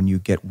sunburn, you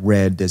get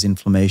red, there's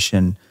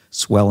inflammation,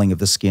 swelling of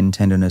the skin,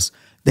 tenderness,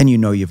 then you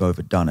know you've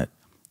overdone it.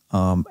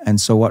 And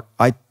so what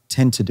I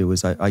tend to do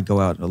is I go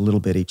out a little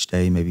bit each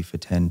day, maybe for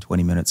 10,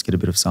 20 minutes, get a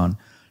bit of sun,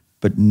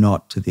 but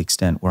not to the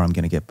extent where I'm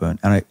going to get burnt.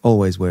 And I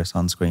always wear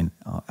sunscreen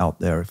out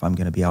there if I'm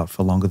going to be out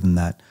for longer than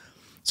that.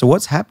 So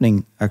what's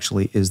happening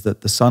actually is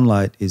that the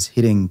sunlight is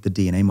hitting the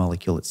DNA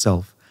molecule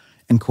itself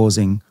and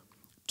causing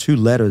two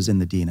letters in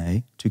the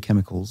DNA, two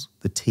chemicals,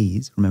 the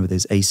T's. Remember,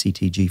 there's A, C,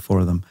 T, G, four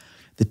of them.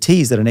 The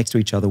T's that are next to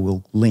each other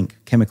will link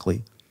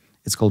chemically.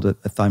 It's called a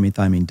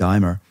thymine-thymine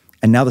dimer.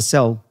 And now the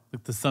cell...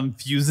 Like the sun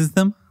fuses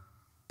them?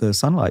 The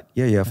sunlight,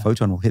 a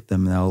photon will hit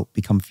them and they'll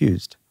become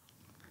fused.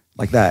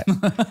 Like that.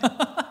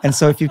 And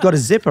so if you've got a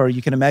zipper,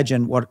 you can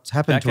imagine what's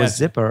happened to a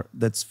zipper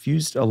that's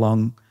fused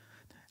along.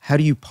 How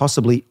do you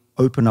possibly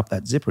open up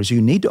that zipper? So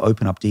you need to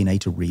open up DNA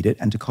to read it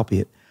and to copy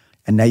it.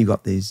 And now you've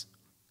got these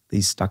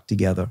stuck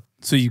together.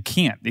 So you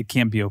can't. It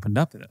can't be opened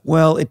up.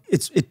 Well,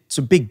 it's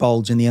a big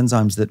bulge, and the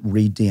enzymes that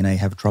read DNA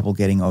have trouble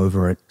getting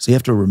over it. So you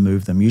have to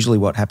remove them. Usually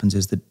what happens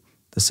is that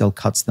the cell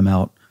cuts them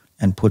out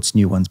and puts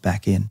new ones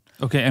back in.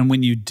 Okay, and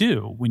when you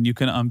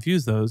can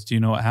unfuse those, do you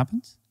know what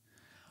happens?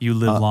 You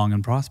live long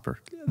and prosper.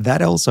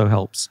 That also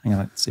helps. Hang on,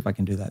 let's see if I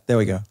can do that. There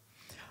we go.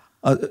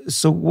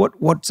 So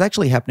what's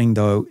actually happening,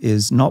 though,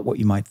 is not what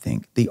you might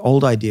think. The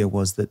old idea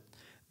was that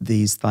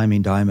these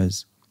thymine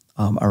dimers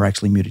are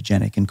actually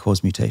mutagenic and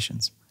cause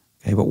mutations.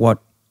 Okay, but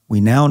what we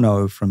now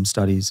know from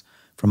studies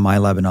from my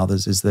lab and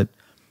others is that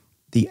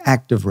the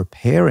act of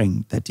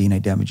repairing that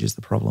DNA damage is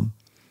the problem.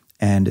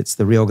 And it's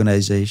the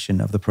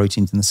reorganization of the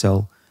proteins in the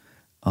cell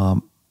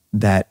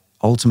that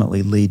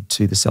ultimately lead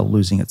to the cell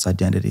losing its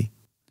identity.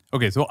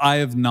 Okay, so I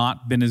have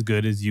not been as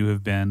good as you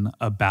have been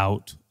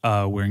about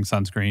wearing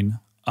sunscreen.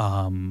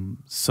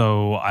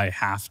 So I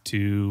have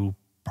to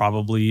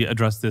probably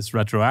address this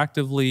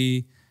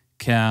retroactively.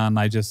 Can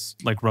I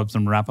just rub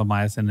some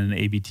rapamycin and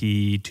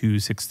ABT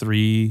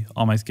 263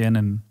 on my skin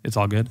and it's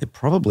all good? It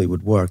probably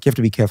would work. You have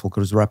to be careful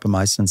because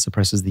rapamycin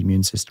suppresses the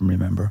immune system,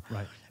 remember?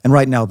 Right. And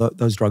right now,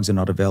 those drugs are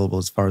not available,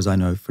 as far as I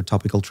know, for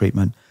topical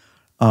treatment.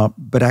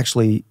 But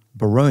actually,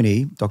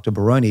 Dr.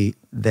 Baroni,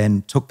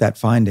 then took that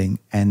finding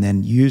and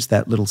then used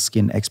that little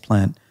skin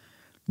explant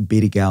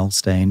beta-gal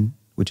stain,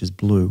 which is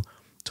blue,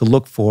 to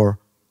look for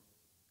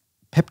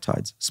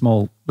peptides,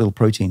 small little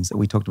proteins that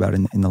we talked about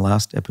in the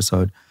last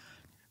episode.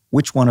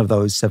 Which one of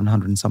those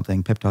 700 and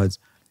something peptides,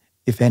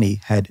 if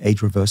any, had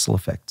age reversal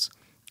effects,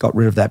 got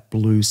rid of that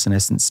blue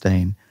senescent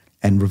stain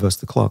and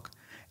reversed the clock.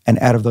 And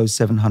out of those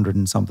 700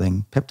 and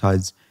something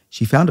peptides,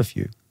 she found a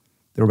few.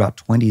 There were about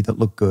 20 that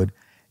looked good.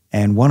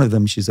 And one of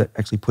them she's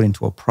actually put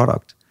into a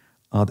product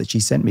that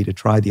she sent me to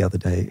try the other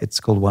day. It's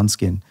called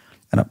OneSkin.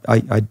 And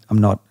I'm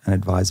not an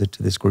advisor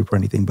to this group or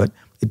anything, but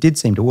it did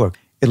seem to work.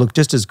 It looked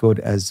just as good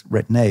as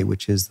Retin-A,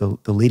 which is the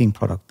leading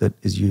product that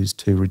is used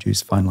to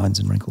reduce fine lines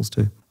and wrinkles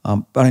too.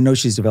 But I know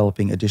she's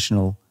developing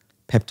additional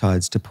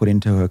peptides to put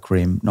into her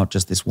cream, not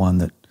just this one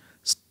that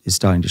is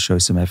starting to show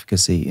some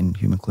efficacy in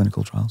human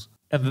clinical trials.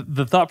 And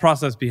the thought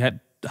process behind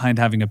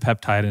having a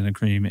peptide in a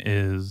cream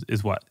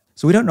is what?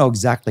 So we don't know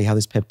exactly how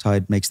this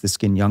peptide makes the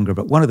skin younger,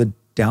 but one of the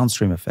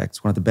downstream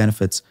effects, one of the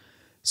benefits,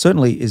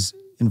 certainly is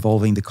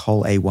involving the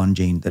COL-A1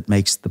 gene that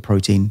makes the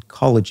protein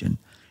collagen,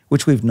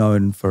 which we've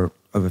known for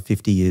over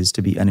 50 years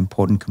to be an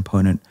important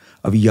component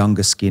of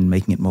younger skin,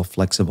 making it more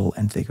flexible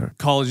and thicker.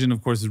 Collagen,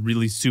 of course, is a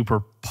really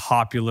super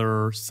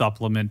popular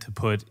supplement to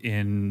put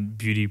in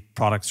beauty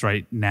products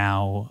right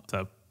now. It's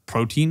a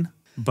protein,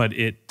 but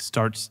it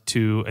starts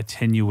to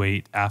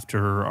attenuate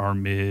after our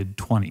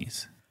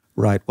mid-20s.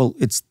 Right. Well,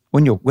 it's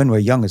when we're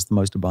young, it's the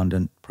most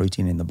abundant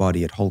protein in the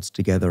body. It holds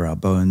together our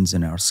bones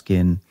and our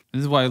skin.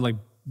 This is why like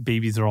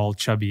babies are all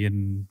chubby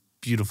and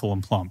beautiful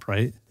and plump,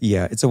 right?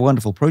 Yeah, it's a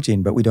wonderful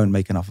protein, but we don't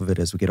make enough of it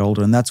as we get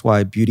older. And that's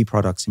why beauty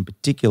products in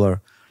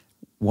particular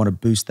want to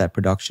boost that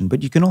production.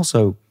 But you can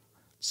also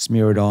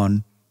smear it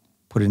on,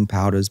 put it in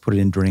powders, put it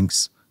in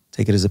drinks,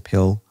 take it as a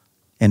pill,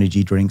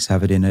 energy drinks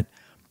have it in it.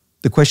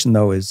 The question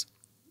though is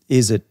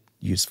it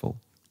useful?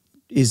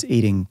 Is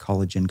eating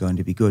collagen going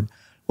to be good?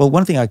 Well,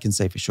 one thing I can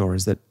say for sure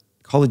is that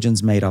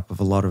collagen's made up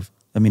of a lot of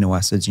amino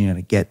acids. You know,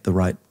 to get the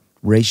right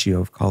ratio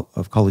of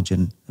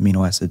collagen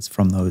amino acids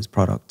from those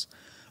products.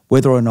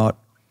 Whether or not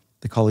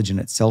the collagen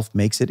itself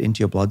makes it into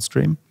your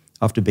bloodstream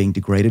after being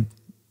degraded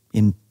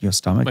in your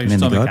stomach Like and in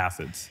the gut.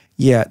 acids.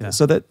 Yeah,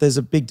 so that there's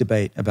a big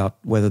debate about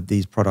whether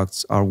these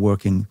products are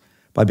working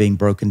by being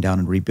broken down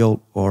and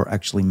rebuilt or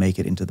actually make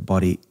it into the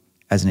body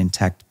as an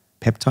intact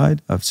peptide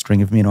of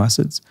string of amino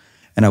acids.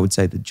 And I would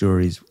say the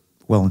jury's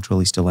well and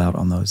truly still out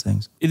on those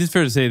things. It is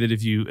fair to say that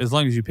as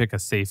long as you pick a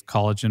safe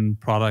collagen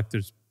product,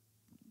 there's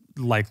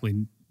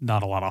likely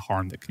not a lot of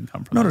harm that can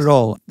come from Not this. at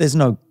all. There's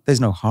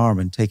no harm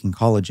in taking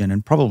collagen,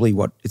 and probably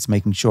what it's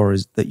making sure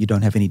is that you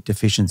don't have any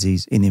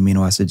deficiencies in the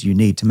amino acids you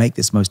need to make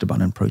this most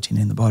abundant protein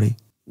in the body.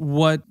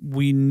 What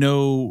we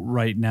know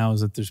right now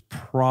is that there's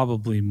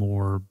probably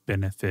more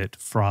benefit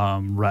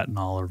from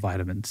retinol or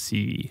vitamin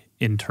C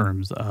in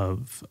terms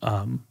of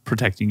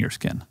protecting your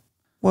skin.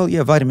 Well,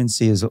 yeah, vitamin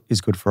C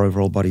is good for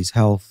overall body's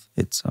health.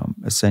 It's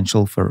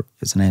essential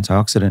as an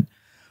antioxidant.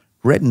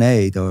 Retin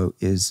A, though,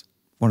 is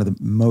one of the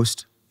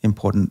most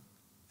important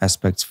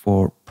aspects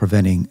for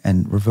preventing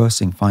and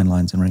reversing fine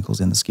lines and wrinkles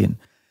in the skin.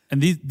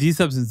 And these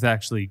substances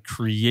actually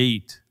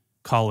create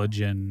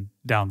collagen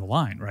down the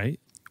line, right?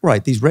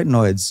 Right. These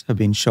retinoids have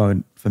been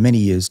shown for many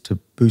years to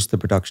boost the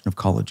production of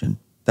collagen.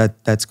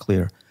 That's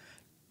clear.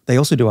 They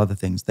also do other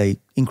things. They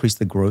increase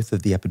the growth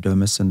of the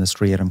epidermis and the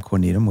striatum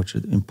corneum, which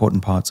are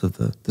important parts of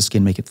the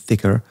skin, make it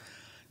thicker.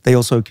 They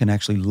also can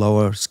actually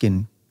lower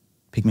skin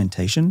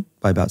pigmentation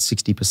by about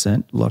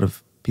 60%. A lot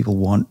of people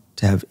want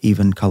to have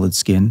even colored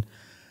skin.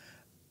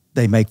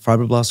 They make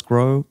fibroblasts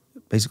grow,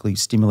 basically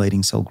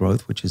stimulating cell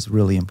growth, which is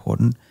really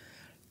important.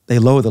 They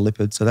lower the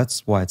lipids, so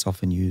that's why it's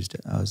often used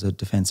as a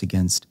defense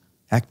against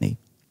acne.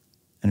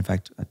 And in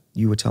fact,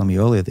 you were telling me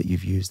earlier that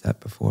you've used that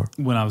before.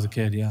 When I was a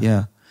kid, yeah.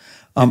 Yeah.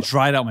 It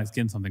dried out my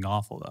skin something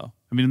awful though.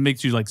 I mean, it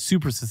makes you like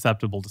super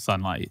susceptible to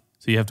sunlight.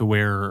 So you have to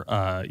wear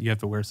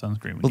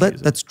sunscreen. Well,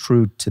 that's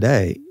true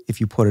today.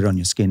 If you put it on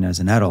your skin as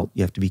an adult,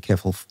 you have to be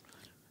careful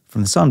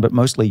from the sun, but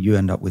mostly you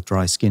end up with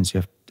dry skin, so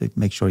you have to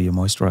make sure you're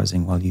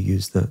moisturizing while you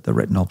use the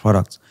retinol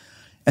products.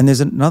 And there's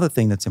another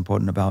thing that's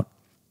important about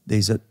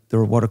these. There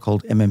are what are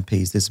called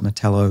MMPs. There's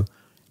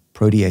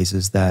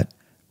metalloproteases that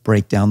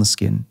break down the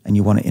skin, and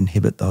you want to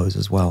inhibit those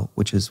as well,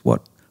 which is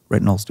what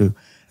retinols do.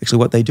 Actually,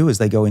 what they do is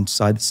they go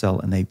inside the cell,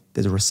 and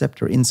there's a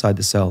receptor inside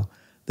the cell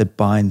that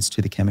binds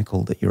to the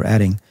chemical that you're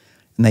adding,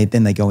 and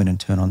then they go in and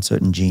turn on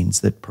certain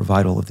genes that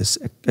provide all of this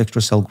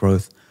extra cell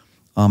growth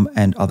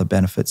and other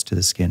benefits to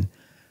the skin.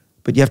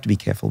 But you have to be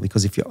careful,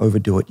 because if you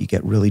overdo it, you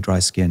get really dry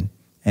skin,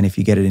 and if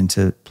you get it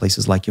into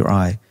places like your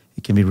eye,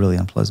 it can be really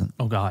unpleasant.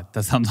 Oh God,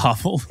 that sounds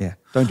awful. Yeah,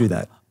 don't do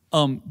that.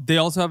 They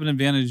also have an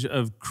advantage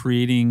of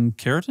creating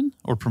keratin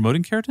or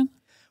promoting keratin?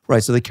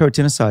 Right, so the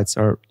keratinocytes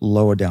are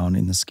lower down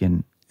in the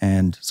skin.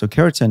 And so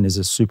keratin is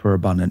a super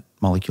abundant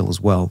molecule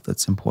as well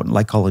that's important,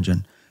 like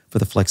collagen, for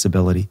the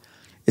flexibility.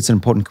 It's an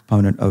important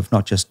component of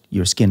not just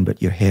your skin,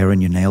 but your hair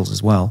and your nails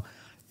as well.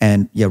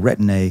 And yeah,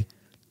 retin A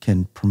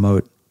can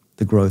promote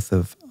the growth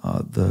of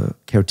the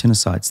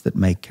keratinocytes that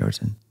make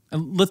keratin.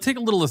 And let's take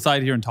a little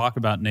aside here and talk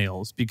about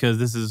nails, because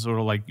this is sort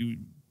of like,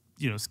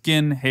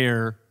 skin,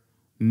 hair,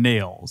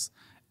 nails.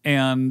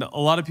 And a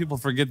lot of people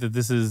forget that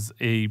this is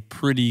a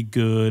pretty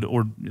good,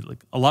 or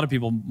like a lot of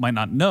people might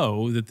not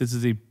know that this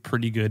is a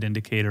pretty good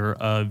indicator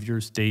of your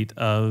state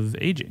of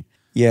aging.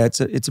 Yeah, it's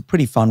a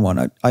pretty fun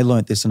one. I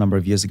learned this a number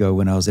of years ago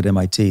when I was at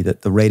MIT,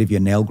 that the rate of your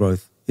nail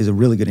growth is a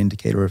really good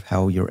indicator of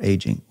how you're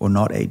aging or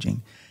not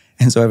aging.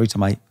 And so every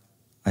time I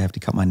have to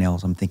cut my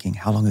nails, I'm thinking,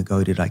 how long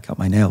ago did I cut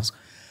my nails?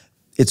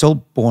 It's all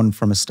born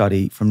from a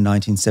study from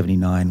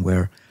 1979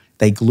 where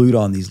they glued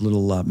on these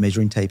little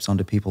measuring tapes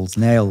onto people's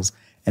nails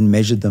and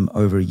measured them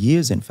over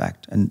years, in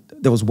fact. And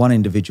there was one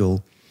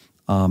individual,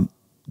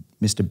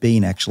 Mr.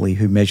 Bean, actually,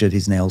 who measured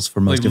his nails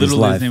for most of his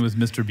life. His name was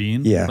Mr.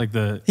 Bean? Yeah.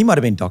 He might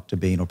have been Dr.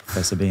 Bean or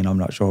Professor Bean, I'm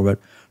not sure.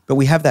 But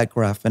we have that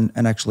graph, and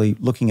actually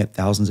looking at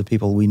thousands of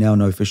people, we now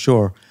know for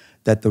sure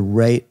that the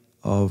rate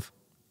of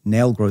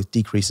nail growth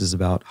decreases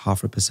about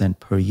 0.5%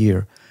 per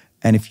year.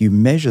 And if you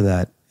measure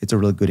that, it's a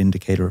really good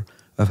indicator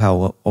of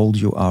how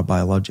old you are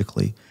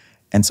biologically.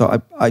 And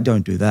so I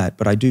don't do that,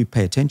 but I do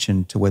pay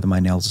attention to whether my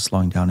nails are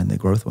slowing down in their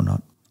growth or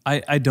not.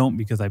 I don't,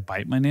 because I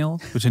bite my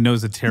nails, which I know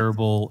is a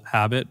terrible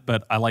habit,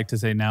 but I like to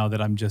say now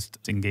that I'm just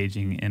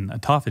engaging in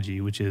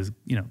autophagy, which is,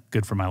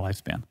 good for my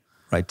lifespan.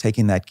 Right,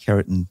 taking that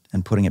keratin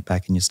and putting it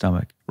back in your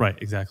stomach. Right,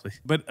 exactly.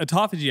 But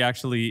autophagy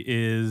actually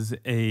is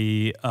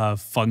a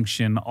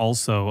function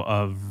also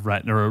of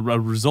retin, or a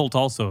result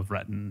also of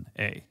retin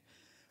A.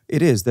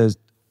 It is. There's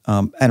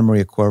Anna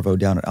Maria Cuervo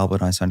down at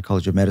Albert Einstein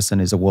College of Medicine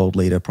is a world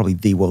leader, probably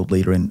the world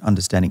leader in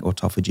understanding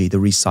autophagy, the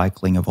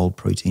recycling of old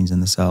proteins in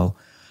the cell.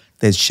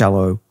 There's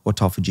shallow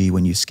autophagy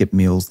when you skip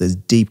meals. There's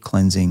deep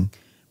cleansing,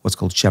 what's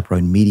called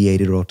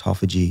chaperone-mediated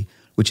autophagy,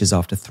 which is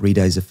after 3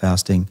 days of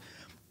fasting.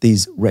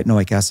 These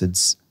retinoic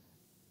acids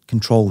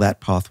control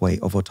that pathway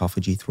of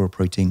autophagy through a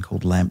protein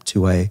called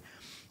LAMP2A.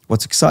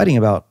 What's exciting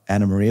about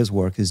Anna Maria's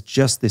work is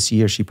just this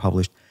year she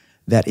published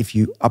that if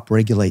you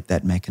upregulate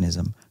that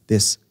mechanism,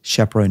 this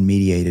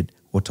chaperone-mediated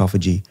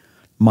autophagy,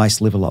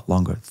 mice live a lot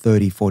longer,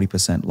 30,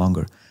 40%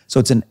 longer. So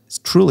it's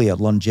truly a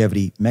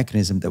longevity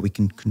mechanism that we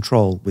can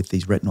control with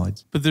these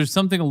retinoids. But there's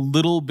something a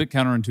little bit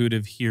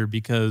counterintuitive here,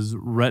 because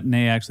retin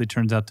A actually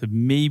turns out to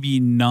maybe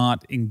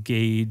not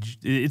engage.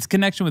 Its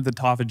connection with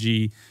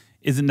autophagy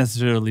isn't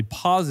necessarily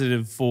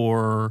positive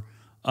for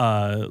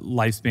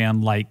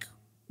lifespan like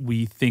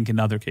we think in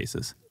other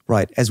cases.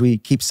 Right. As we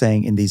keep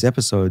saying in these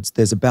episodes,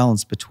 there's a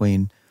balance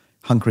between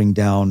hunkering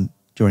down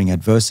during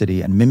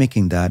adversity and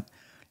mimicking that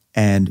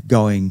and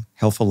going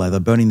hell for leather,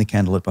 burning the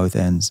candle at both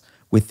ends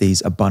with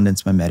these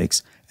abundance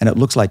mimetics. And it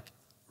looks like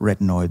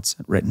retinoids,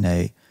 retin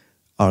A,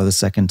 are the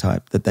second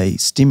type, that they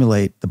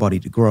stimulate the body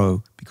to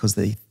grow because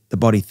the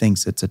body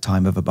thinks it's a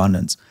time of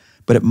abundance.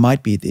 But it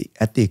might be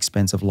at the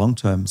expense of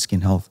long-term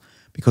skin health,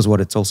 because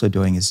what it's also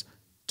doing is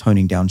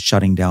toning down,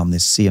 shutting down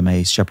this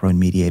CMA,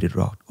 chaperone-mediated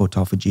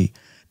autophagy,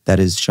 that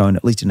is shown,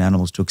 at least in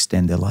animals, to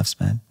extend their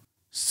lifespan.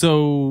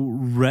 So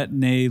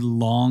retin A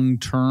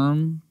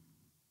long-term,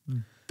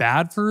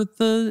 bad for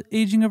the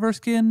aging of our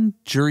skin?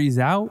 Jury's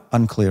out?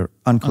 Unclear.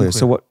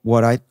 So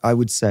what I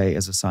would say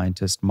as a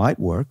scientist might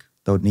work,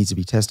 though it needs to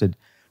be tested,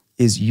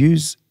 is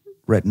use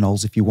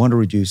retinols if you want to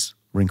reduce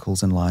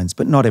wrinkles and lines,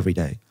 but not every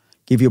day.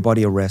 Give your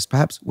body a rest.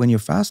 Perhaps when you're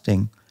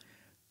fasting,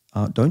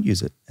 don't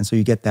use it. And so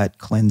you get that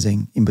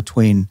cleansing in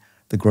between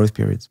the growth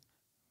periods.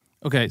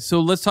 Okay, so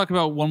let's talk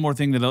about one more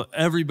thing that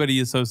everybody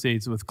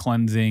associates with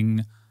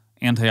cleansing,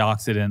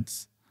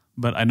 antioxidants.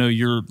 But I know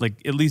you're,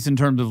 like, at least in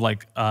terms of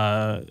like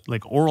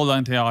oral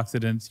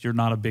antioxidants, you're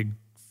not a big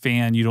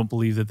fan. You don't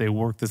believe that they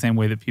work the same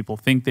way that people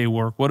think they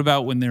work. What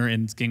about when they're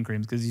in skin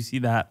creams? Because you see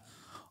that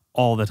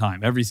all the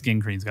time. Every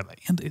skin cream's got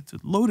it's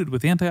loaded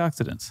with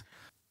antioxidants.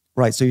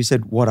 Right. So you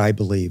said what I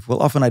believe.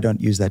 Well, often I don't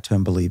use that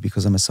term believe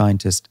because I'm a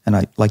scientist and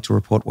I like to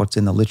report what's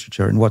in the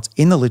literature. And what's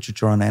in the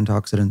literature on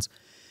antioxidants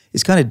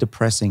is kind of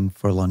depressing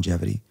for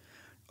longevity.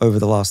 Over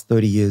the last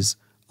 30 years,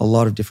 a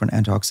lot of different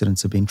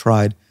antioxidants have been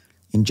tried,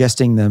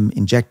 ingesting them,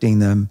 injecting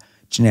them,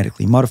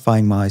 genetically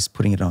modifying mice,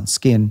 putting it on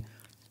skin.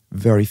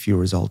 Very few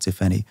results,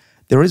 if any.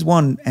 There is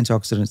one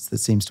antioxidant that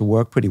seems to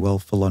work pretty well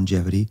for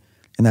longevity,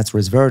 and that's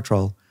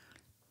resveratrol.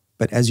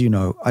 But as you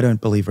know, I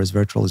don't believe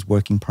resveratrol is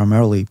working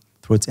primarily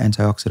through its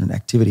antioxidant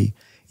activity.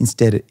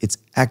 Instead, it's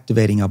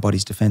activating our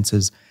body's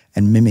defenses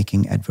and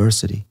mimicking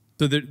adversity.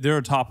 So there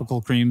are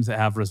topical creams that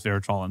have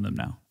resveratrol in them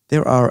now?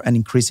 There are an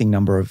increasing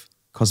number of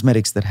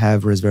cosmetics that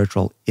have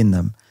resveratrol in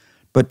them.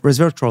 But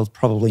resveratrol is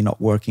probably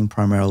not working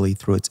primarily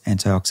through its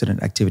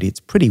antioxidant activity. It's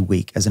pretty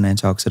weak as an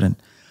antioxidant.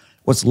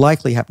 What's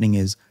likely happening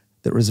is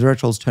that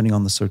resveratrol is turning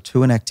on the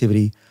sirtuin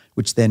activity,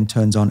 which then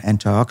turns on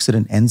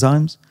antioxidant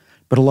enzymes,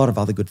 but a lot of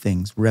other good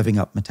things, revving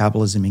up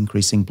metabolism,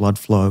 increasing blood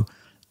flow,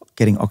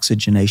 getting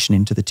oxygenation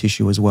into the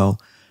tissue as well.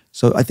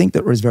 So I think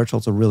that resveratrol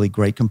is a really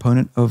great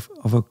component of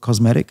a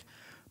cosmetic,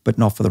 but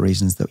not for the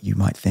reasons that you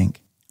might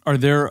think. Are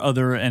there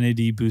other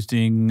NAD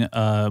boosting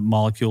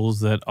molecules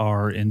that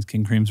are in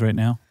skin creams right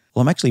now?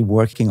 Well, I'm actually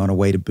working on a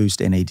way to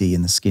boost NAD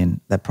in the skin.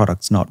 That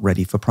product's not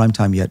ready for prime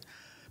time yet.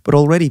 But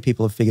already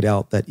people have figured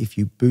out that if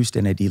you boost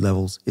NAD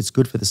levels, it's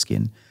good for the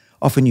skin.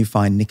 Often you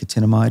find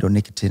nicotinamide or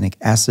nicotinic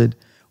acid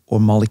or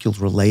molecules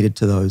related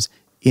to those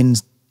in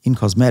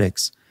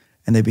cosmetics.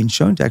 And they've been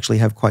shown to actually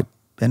have quite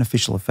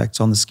beneficial effects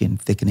on the skin,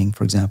 thickening,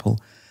 for example.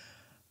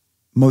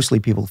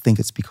 Mostly people think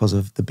it's because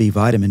of the B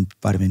vitamin,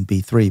 vitamin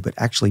B3, but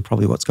actually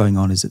probably what's going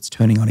on is it's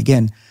turning on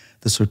again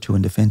the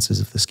sirtuin defenses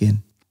of the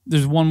skin.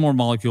 There's one more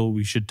molecule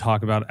we should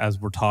talk about as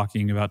we're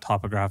talking about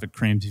topographic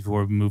creams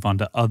before we move on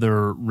to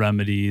other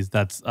remedies.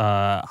 That's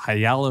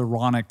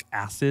hyaluronic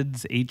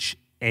acids,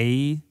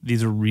 HA.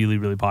 These are really,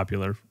 really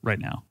popular right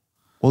now.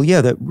 Well,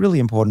 yeah, they're really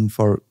important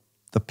for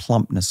the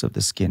plumpness of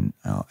the skin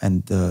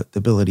and the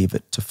ability of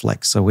it to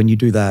flex. So when you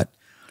do that,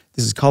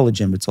 this is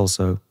collagen,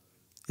 but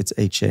it's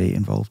HA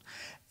involved.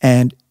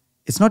 And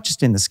it's not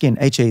just in the skin.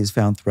 HA is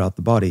found throughout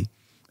the body.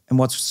 And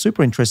what's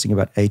super interesting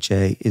about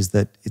HA is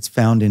that it's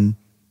found in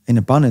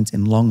abundance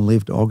in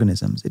long-lived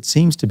organisms. It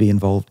seems to be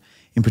involved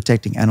in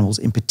protecting animals,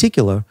 in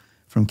particular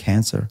from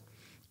cancer.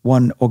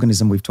 One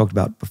organism we've talked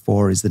about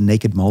before is the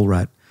naked mole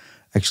rat.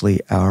 Actually,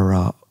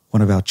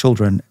 one of our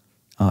children,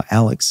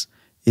 Alex,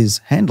 is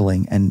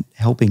handling and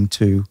helping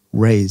to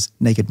raise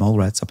naked mole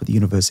rats up at the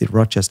University of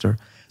Rochester.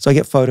 So I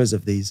get photos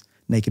of these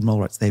naked mole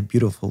rats. They have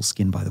beautiful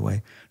skin, by the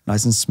way,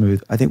 nice and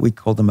smooth. I think we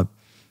call them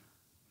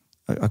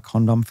a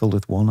condom filled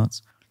with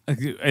walnuts.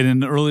 In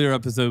an earlier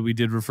episode, we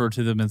did refer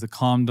to them as a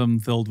condom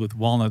filled with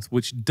walnuts,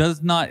 which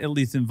does not, at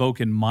least invoke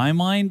in my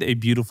mind, a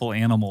beautiful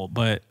animal.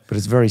 But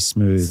it's very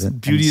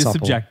smooth. Beauty is supple.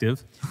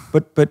 subjective.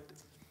 But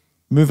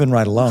moving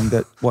right along,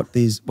 that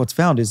what's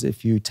found is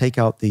if you take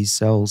out these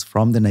cells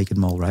from the naked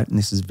mole rat, and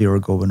this is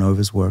Vera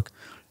Gorbanova's work,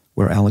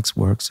 where Alex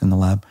works in the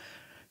lab,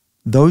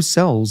 those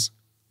cells,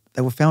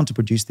 they were found to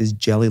produce this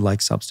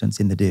jelly-like substance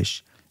in the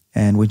dish.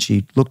 And when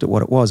she looked at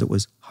what it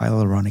was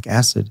hyaluronic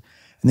acid.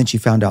 And then she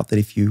found out that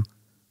if you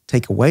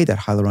take away that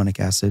hyaluronic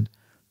acid,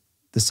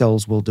 the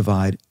cells will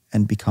divide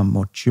and become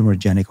more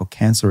tumorigenic or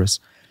cancerous.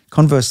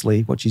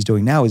 Conversely, what she's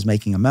doing now is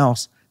making a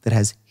mouse that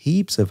has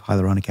heaps of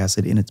hyaluronic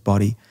acid in its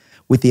body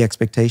with the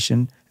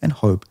expectation and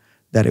hope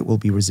that it will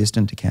be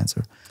resistant to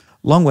cancer.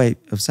 Long way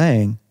of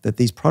saying that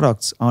these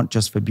products aren't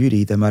just for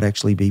beauty, they might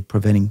actually be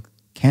preventing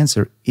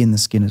cancer in the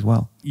skin as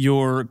well.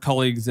 Your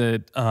colleagues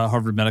at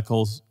Harvard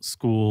Medical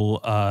School,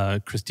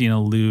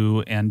 Christina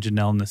Liu and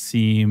Janelle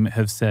Nassim,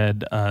 have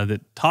said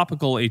that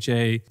topical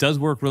HA does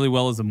work really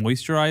well as a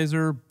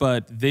moisturizer,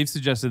 but they've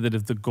suggested that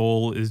if the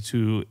goal is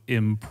to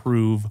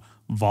improve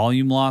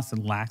volume loss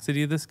and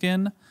laxity of the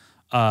skin,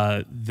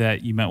 that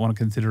you might want to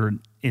consider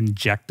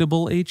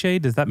injectable HA.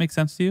 Does that make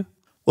sense to you?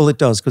 Well, it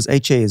does, because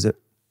HA is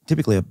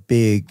typically a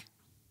big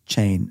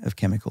chain of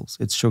chemicals.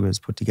 It's sugars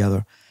put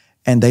together.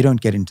 And they don't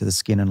get into the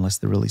skin unless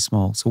they're really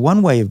small. So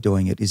one way of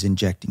doing it is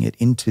injecting it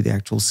into the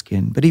actual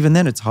skin. But even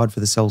then, it's hard for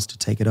the cells to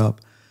take it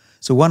up.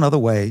 So one other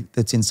way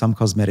that's in some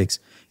cosmetics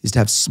is to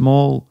have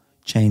small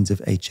chains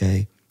of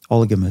HA,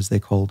 oligomers they're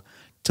called,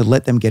 to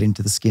let them get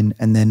into the skin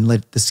and then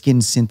let the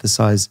skin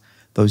synthesize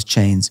those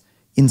chains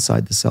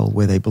inside the cell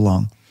where they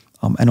belong,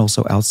 and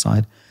also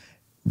outside.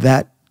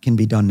 That can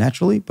be done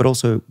naturally, but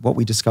also what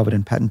we discovered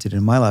and patented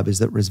in my lab is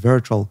that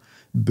resveratrol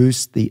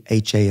boosts the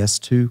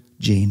HAS2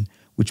 gene,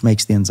 which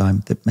makes the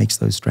enzyme that makes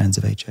those strands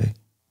of HA.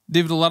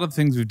 David, a lot of the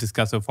things we've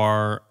discussed so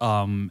far,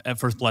 at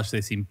first blush,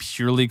 they seem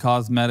purely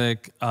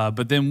cosmetic.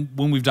 But then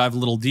when we've dived a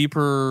little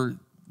deeper,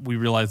 we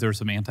realized there are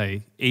some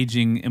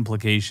anti-aging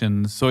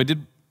implications. So I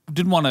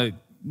didn't want to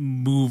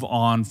move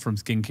on from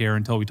skincare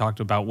until we talked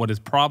about what is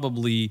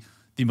probably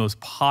the most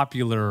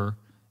popular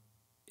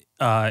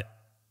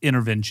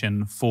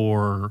intervention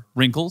for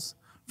wrinkles,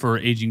 for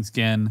aging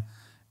skin,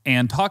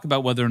 and talk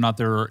about whether or not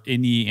there are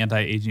any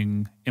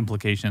anti-aging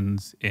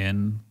implications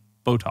in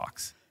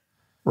Botox.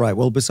 Right.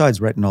 Well,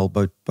 besides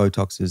retinol,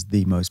 Botox is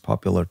the most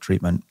popular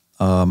treatment.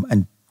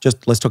 And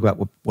just let's talk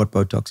about what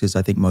Botox is.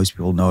 I think most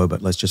people know,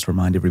 but let's just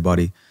remind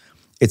everybody.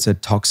 It's a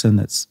toxin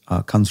that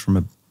comes from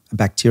a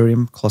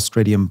bacterium,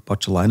 Clostridium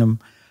botulinum.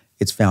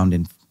 It's found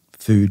in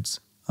foods.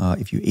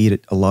 If you eat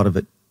it, a lot of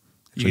it,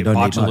 you don't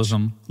eat much,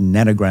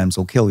 nanograms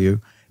will kill you.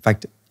 In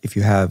fact, if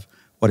you have,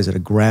 a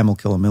gram will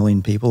kill 1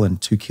 million people and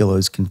 2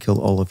 kilos can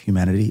kill all of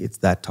humanity. It's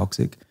that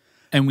toxic.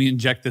 And we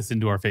inject this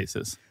into our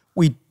faces.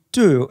 We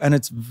do, and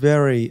it's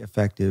very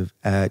effective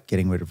at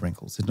getting rid of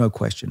wrinkles. There's no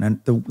question.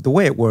 And the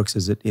way it works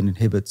is it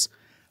inhibits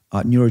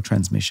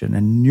neurotransmission,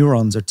 and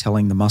neurons are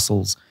telling the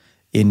muscles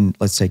in,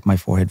 let's take my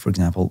forehead, for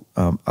example,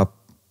 are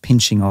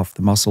pinching off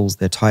the muscles,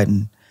 they're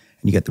tightened,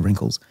 and you get the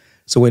wrinkles.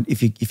 So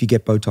if you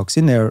get Botox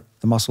in there,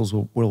 the muscles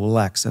will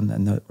relax and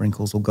the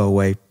wrinkles will go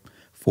away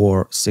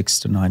for 6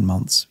 to 9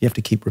 months. You have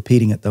to keep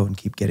repeating it, though, and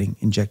keep getting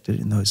injected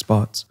in those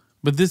spots.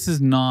 But this is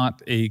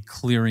not a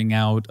clearing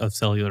out of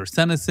cellular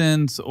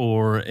senescence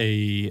or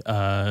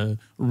a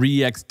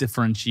re-X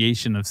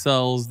differentiation of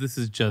cells. This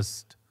is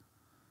just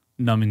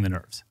numbing the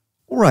nerves.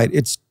 Right.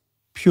 It's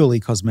purely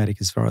cosmetic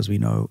as far as we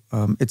know.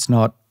 It's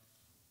not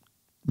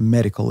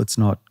medical. It's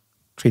not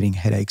treating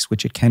headaches,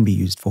 which it can be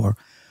used for.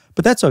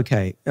 But that's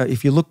okay.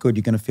 If you look good,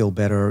 you're going to feel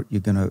better.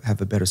 You're going to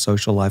have a better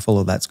social life. All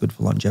of that's good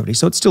for longevity.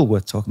 So it's still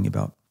worth talking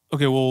about.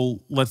 Okay,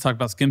 well, let's talk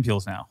about skin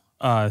peels now.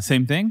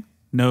 Same thing?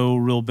 No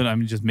real benefit? I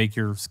mean, just make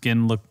your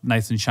skin look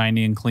nice and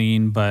shiny and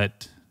clean,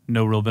 but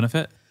no real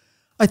benefit?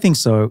 I think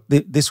so.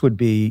 This would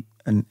be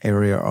an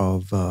area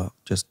of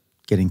just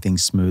getting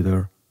things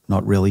smoother,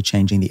 not really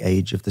changing the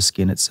age of the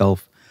skin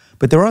itself.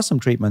 But there are some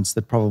treatments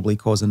that probably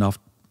cause enough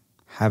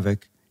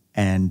havoc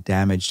and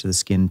damage to the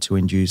skin to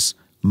induce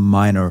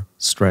minor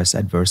stress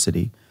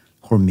adversity,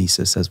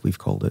 hormesis as we've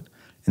called it,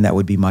 and that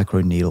would be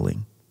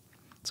microneedling.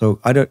 So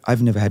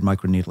I've never had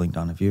microneedling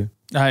done. Have you?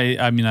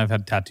 I mean, I've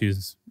had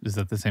tattoos. Is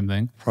that the same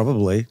thing?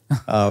 Probably,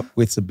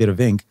 with a bit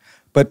of ink.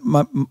 But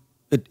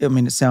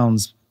it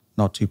sounds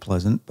not too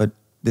pleasant, but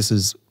this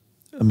is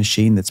a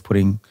machine that's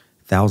putting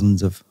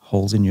thousands of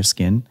holes in your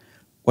skin.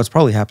 What's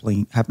probably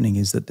happening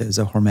is that there's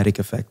a hormetic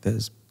effect.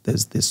 There's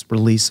this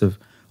release of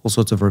all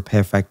sorts of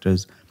repair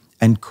factors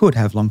and could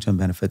have long-term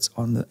benefits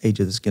on the age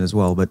of the skin as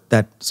well, but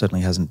that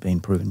certainly hasn't been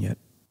proven yet.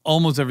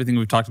 Almost everything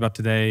we've talked about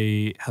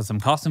today has some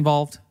cost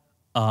involved.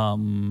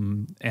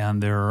 And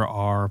there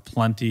are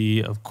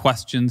plenty of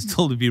questions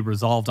still to be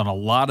resolved on a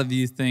lot of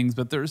these things.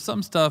 But there's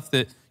some stuff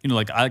that,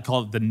 like I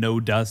call it the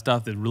no-duh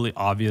stuff, the really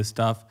obvious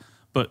stuff.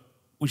 But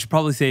we should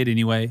probably say it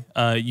anyway.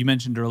 You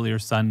mentioned earlier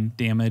sun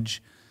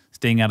damage.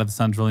 Staying out of the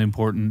sun is really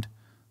important.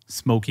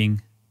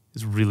 Smoking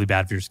is really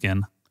bad for your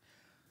skin.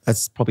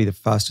 That's probably the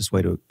fastest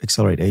way to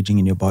accelerate aging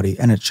in your body,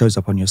 and it shows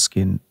up on your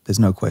skin. There's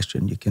no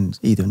question. You can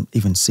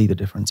even see the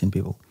difference in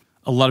people.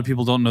 A lot of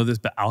people don't know this,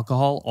 but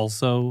alcohol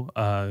also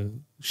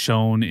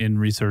shown in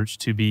research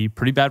to be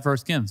pretty bad for our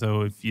skin.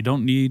 So if you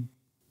don't need...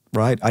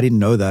 Right. I didn't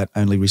know that.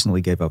 I only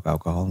recently gave up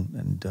alcohol,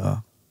 and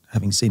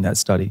having seen that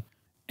study.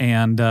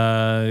 And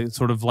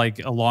sort of like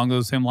along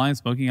those same lines,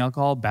 smoking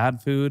alcohol,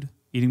 bad food,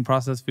 eating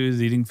processed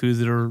foods, eating foods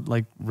that are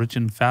like rich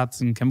in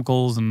fats and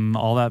chemicals and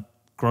all that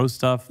gross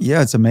stuff.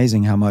 Yeah, it's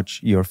amazing how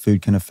much your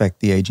food can affect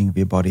the aging of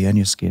your body and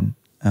your skin.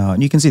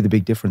 And you can see the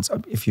big difference.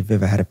 If you've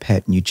ever had a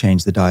pet and you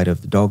change the diet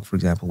of the dog, for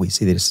example, we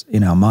see this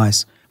in our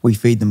mice. We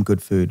feed them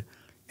good food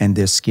and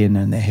their skin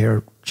and their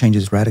hair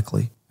changes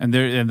radically. And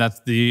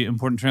that's the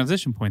important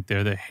transition point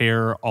there. The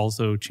hair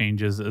also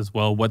changes as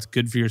well. What's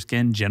good for your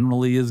skin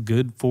generally is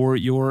good for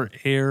your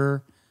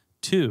hair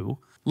too.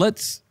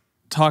 Let's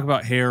talk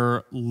about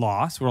hair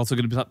loss. We're also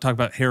going to talk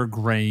about hair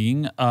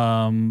graying.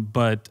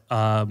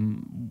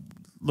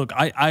 Look,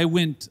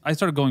 I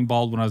started going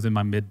bald when I was in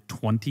my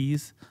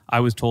mid-20s. I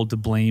was told to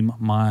blame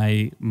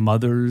my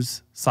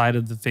mother's side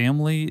of the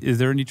family. Is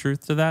there any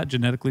truth to that,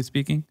 genetically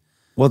speaking?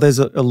 Well, there's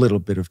a little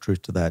bit of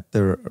truth to that.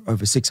 There are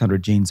over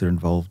 600 genes that are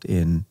involved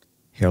in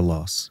hair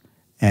loss,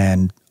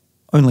 and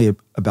only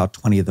about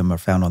 20 of them are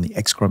found on the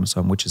X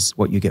chromosome, which is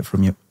what you get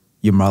from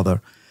your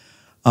mother,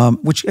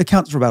 which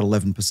accounts for about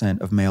 11%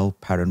 of male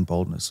pattern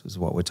baldness is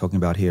what we're talking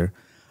about here.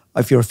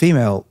 If you're a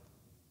female,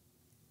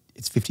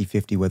 it's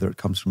 50-50 whether it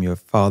comes from your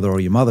father or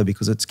your mother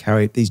because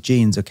these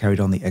genes are carried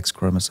on the X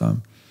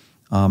chromosome.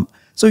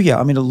 So yeah,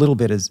 I mean, a little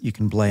bit is you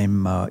can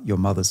blame your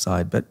mother's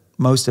side, but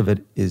most of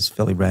it is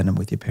fairly random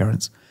with your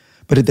parents.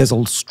 But there's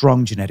a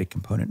strong genetic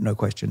component, no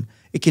question.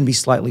 It can be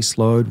slightly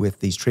slowed with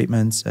these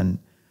treatments and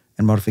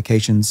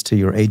modifications to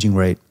your aging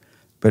rate,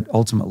 but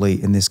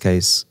ultimately, in this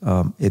case,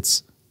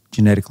 it's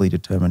genetically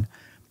determined.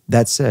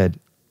 That said,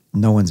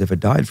 no one's ever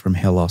died from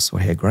hair loss or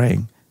hair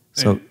graying,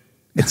 so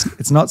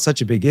it's not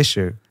such a big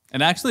issue.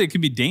 And actually, it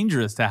can be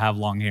dangerous to have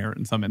long hair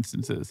in some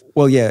instances.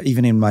 Well, yeah,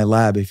 even in my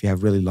lab, if you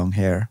have really long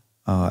hair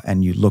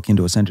and you look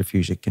into a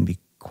centrifuge, it can be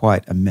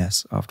quite a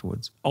mess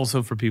afterwards.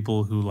 Also, for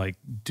people who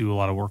do a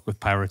lot of work with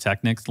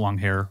pyrotechnics, long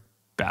hair,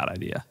 bad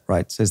idea.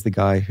 Right, says the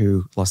guy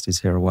who lost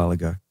his hair a while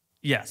ago.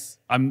 Yes,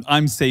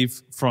 I'm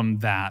safe from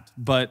that.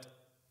 But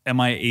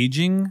am I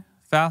aging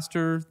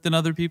faster than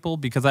other people?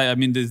 Because I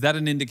mean, is that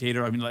an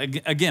indicator? I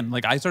mean, again,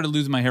 I started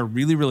losing my hair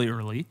really, really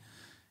early.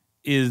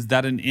 Is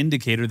that an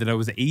indicator that I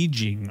was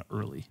aging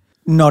early?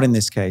 Not in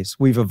this case.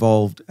 We've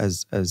evolved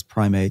as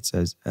primates,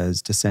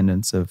 as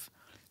descendants of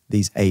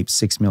these apes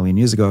 6 million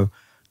years ago,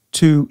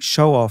 to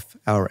show off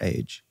our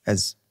age,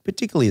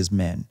 particularly as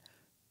men,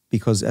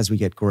 because as we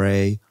get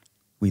gray,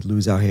 we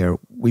lose our hair,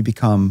 we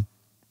become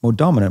more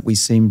dominant. We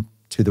seem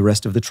to the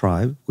rest of the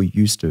tribe, we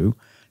used to,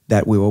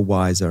 that we were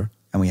wiser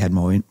and we had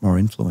more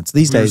influence.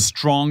 These days,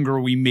 stronger.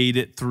 We made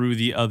it through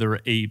the other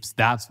apes.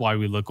 That's why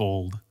we look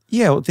old.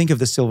 Yeah, well, think of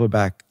the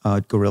silverback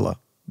gorilla.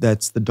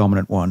 That's the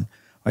dominant one.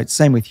 Right?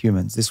 Same with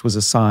humans. This was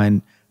a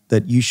sign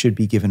that you should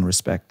be given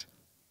respect.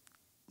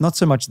 Not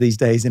so much these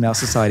days in our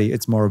society.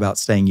 It's more about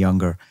staying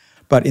younger.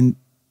 But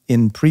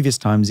in previous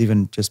times,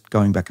 even just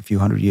going back a few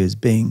hundred years,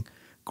 being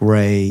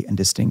gray and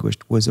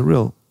distinguished was a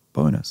real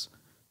bonus.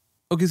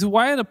 Okay, so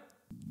why at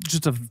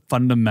just a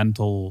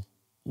fundamental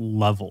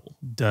level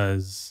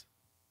does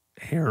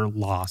hair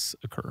loss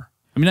occur?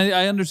 I mean,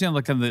 I understand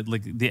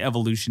the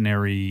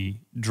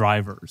evolutionary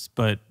drivers,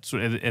 but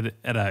sort of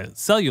at a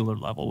cellular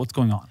level, what's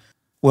going on?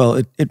 Well,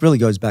 it really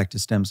goes back to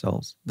stem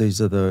cells.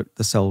 These are the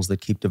cells that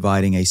keep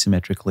dividing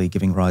asymmetrically,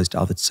 giving rise to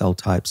other cell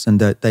types, and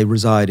that they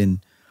reside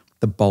in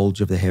the bulge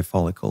of the hair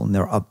follicle. And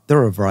there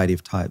are a variety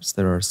of types.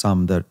 There are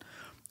some that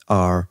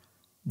are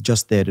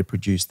just there to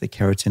produce the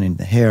keratin in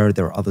the hair.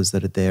 There are others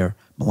that are there,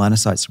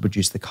 melanocytes, to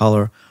produce the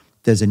color.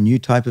 There's a new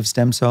type of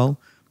stem cell.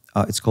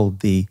 It's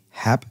called the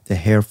HAP, the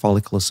hair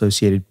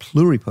follicle-associated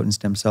pluripotent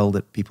stem cell,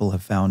 that people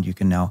have found you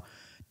can now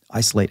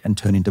isolate and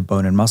turn into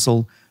bone and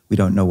muscle. We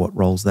don't know what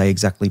roles they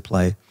exactly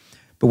play.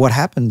 But what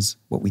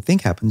we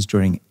think happens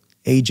during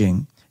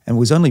aging, and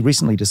was only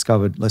recently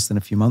discovered less than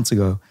a few months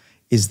ago,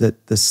 is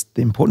that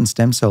the important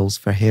stem cells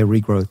for hair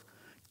regrowth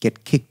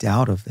get kicked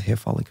out of the hair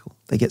follicle.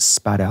 They get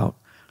spat out,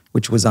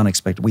 which was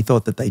unexpected. We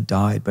thought that they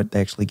died, but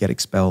they actually get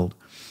expelled.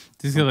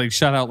 These get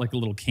shot out like a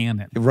little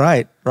cannon.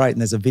 Right. And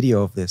there's a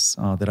video of this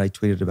that I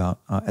tweeted about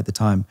at the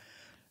time.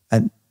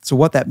 And so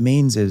what that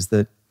means is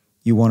that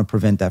you want to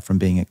prevent that from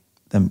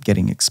them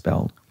getting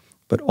expelled.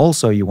 But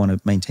also you want to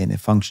maintain their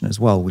function as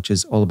well, which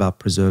is all about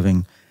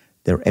preserving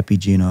their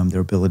epigenome,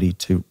 their ability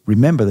to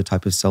remember the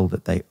type of cell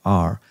that they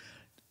are.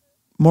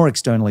 More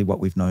externally, what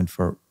we've known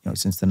for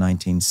since the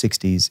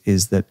 1960s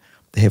is that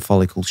the hair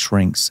follicle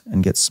shrinks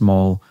and gets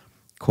small,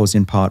 caused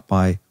in part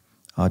by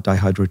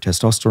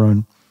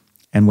dihydrotestosterone.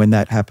 And when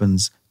that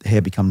happens, the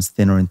hair becomes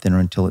thinner and thinner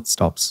until it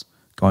stops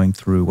going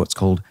through what's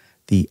called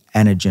the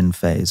anagen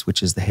phase,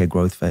 which is the hair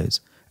growth phase,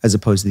 as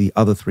opposed to the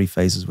other three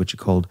phases, which are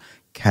called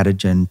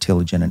catagen,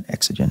 telogen, and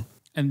exogen.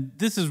 And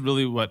this is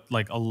really what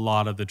like a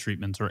lot of the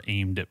treatments are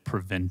aimed at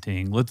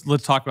preventing.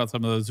 Let's talk about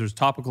some of those. There's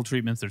topical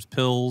treatments, there's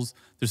pills,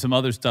 there's some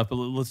other stuff, but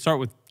let's start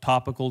with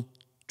topical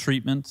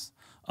treatments.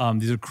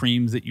 These are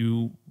creams that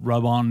you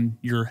rub on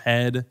your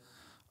head.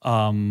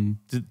 Do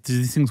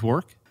these things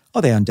work?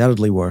 Oh, they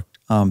undoubtedly work.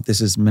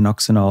 This is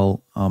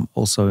minoxidil,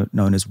 also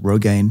known as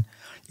Rogaine.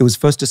 It was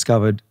first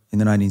discovered in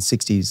the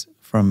 1960s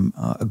from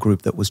a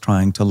group that was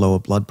trying to lower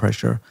blood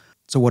pressure.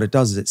 So what it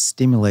does is it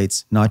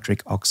stimulates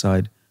nitric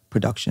oxide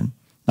production.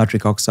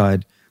 Nitric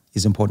oxide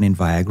is important in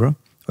Viagra,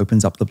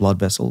 opens up the blood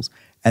vessels,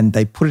 and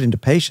they put it into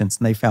patients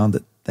and they found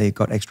that they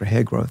got extra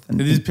hair growth. And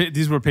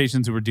these were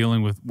patients who were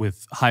dealing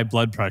with high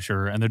blood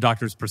pressure, and their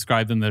doctors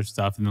prescribed them their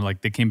stuff, and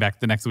they came back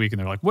the next week and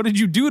they're like, "What did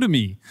you do to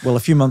me?" Well, a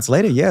few months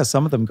later, yeah,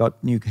 some of them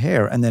got new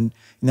hair. And then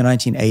in the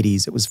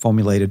 1980s, it was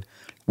formulated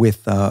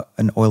with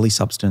an oily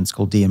substance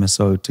called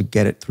DMSO to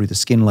get it through the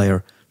skin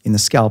layer in the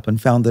scalp,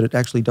 and found that it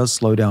actually does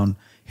slow down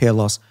hair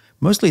loss,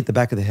 mostly at the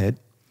back of the head,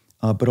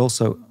 but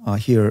also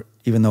here,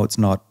 even though it's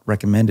not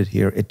recommended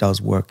here, it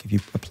does work if you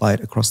apply it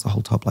across the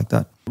whole top like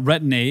that.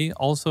 Retin A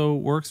also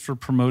works for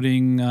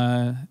promoting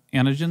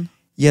anagen?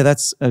 Yeah,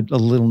 that's a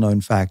little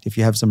known fact. If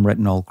you have some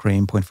retinol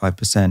cream,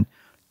 0.5%,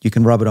 you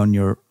can rub it on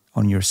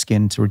your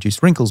skin to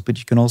reduce wrinkles, but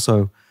you can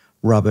also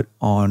rub it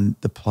on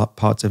the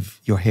parts of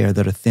your hair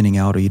that are thinning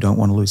out or you don't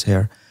want to lose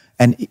hair.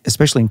 And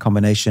especially in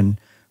combination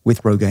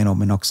with Rogaine or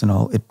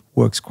minoxidil, it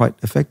works quite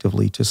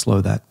effectively to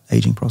slow that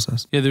aging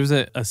process. Yeah, there was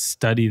a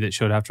study that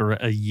showed after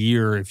a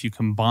year, if you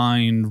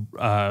combine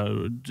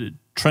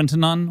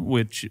tretinoin,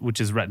 which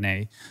is retin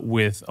A,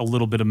 with a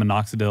little bit of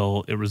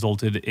minoxidil, it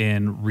resulted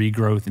in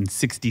regrowth in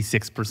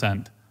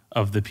 66%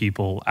 of the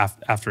people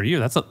after a year.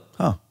 That's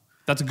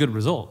a good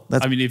result.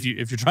 I mean, if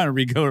you're trying to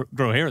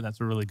regrow hair, that's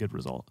a really good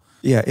result.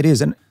 Yeah, it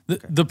is. And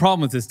the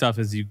problem with this stuff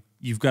is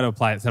you've got to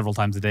apply it several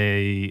times a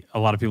day. A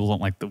lot of people don't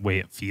like the way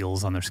it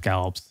feels on their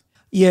scalps.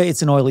 Yeah,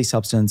 it's an oily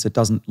substance. It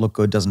doesn't look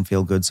good, doesn't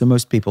feel good. So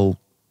most people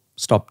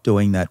stop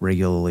doing that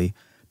regularly.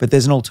 But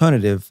there's an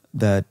alternative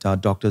that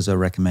doctors are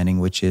recommending,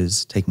 which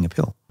is taking a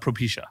pill.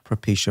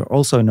 Propecia,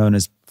 also known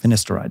as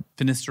finasteride.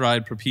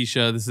 Finasteride,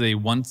 Propecia. This is a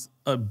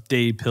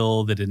once-a-day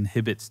pill that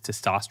inhibits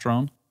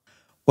testosterone.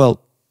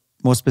 Well,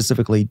 more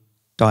specifically,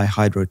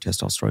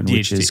 dihydrotestosterone, DHT.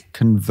 which is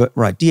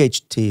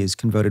DHT is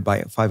converted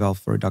by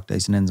 5-alpha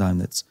reductase, an enzyme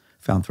that's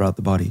found throughout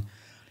the body.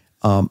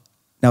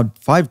 Now,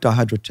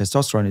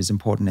 5-dihydrotestosterone is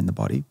important in the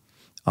body.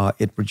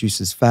 It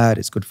reduces fat.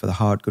 It's good for the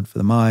heart, good for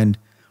the mind.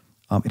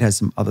 It has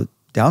some other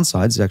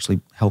downsides. It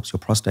actually helps your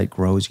prostate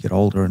grow as you get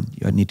older and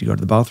you need to go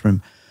to the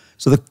bathroom.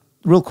 So the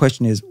real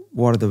question is,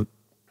 what are the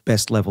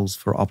best levels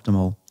for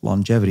optimal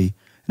longevity?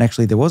 And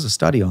actually, there was a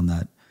study on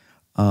that.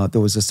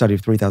 There was a study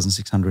of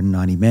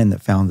 3,690 men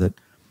that found that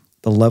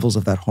the levels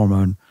of that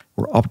hormone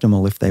were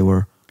optimal if they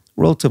were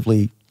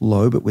relatively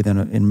low, but within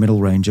a middle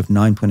range of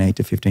 9.8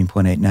 to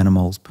 15.8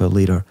 nanomoles per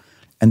liter.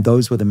 And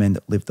those were the men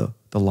that lived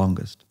the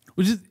longest.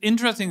 Which is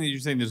interesting that you're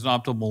saying there's an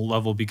optimal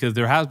level, because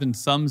there has been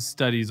some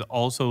studies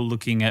also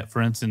looking at,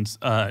 for instance,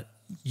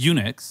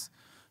 eunuchs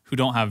who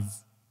don't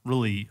have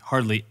really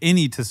hardly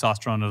any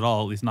testosterone at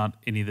all, at least not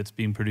any that's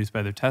being produced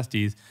by their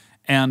testes,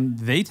 and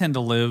they tend to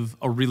live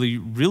a really,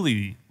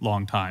 really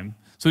long time.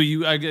 So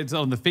I guess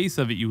on the face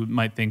of it, you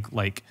might think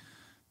like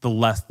the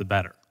less the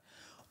better.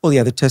 Well,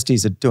 yeah, the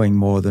testes are doing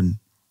more than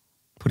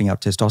putting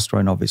out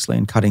testosterone, obviously,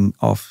 and cutting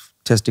off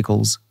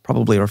testicles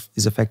probably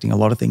is affecting a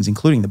lot of things,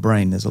 including the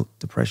brain. There's a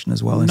depression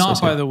as well.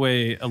 Not, by the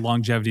way, a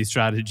longevity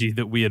strategy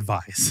that we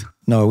advise.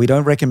 No, we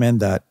don't recommend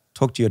that.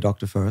 Talk to your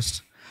doctor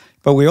first.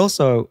 But we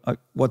also,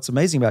 what's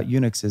amazing about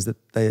eunuchs is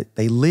that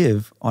they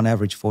live on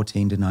average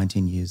 14 to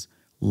 19 years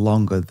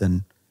longer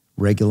than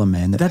regular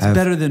men that That's have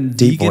better than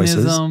deep veganism.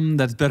 voices.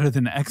 That's better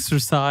than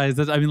exercise.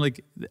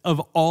 Of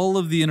all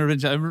of the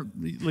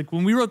interventions, like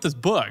when we wrote this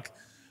book,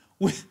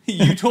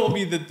 you told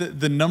me that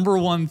the number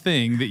one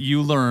thing that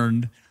you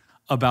learned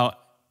about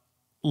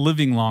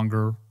living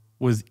longer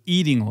was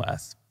eating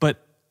less.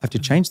 But I have to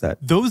change that.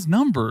 Those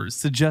numbers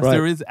suggest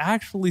there is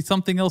actually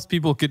something else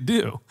people could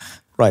do.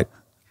 Right.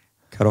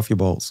 Cut off your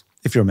balls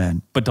if you're a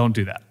man. But don't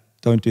do that.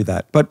 Don't do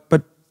that.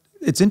 But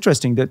it's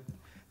interesting that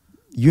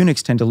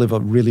eunuchs tend to live a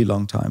really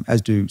long time,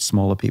 as do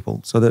smaller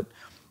people, so that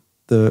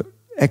the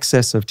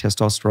excess of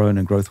testosterone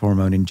and growth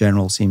hormone in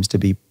general seems to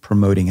be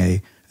promoting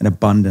an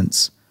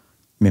abundance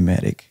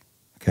mimetic,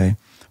 okay?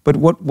 But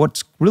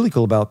what's really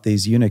cool about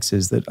these eunuchs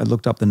is that I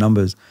looked up the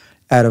numbers.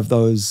 Out of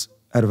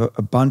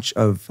a bunch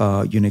of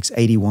eunuchs,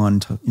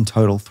 81 in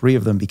total, 3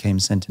 of them became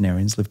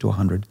centenarians, lived to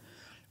 100,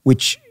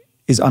 which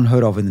is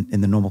unheard of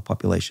in the normal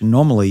population.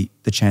 Normally,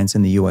 the chance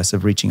in the US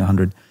of reaching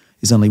 100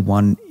 is only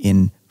 1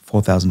 in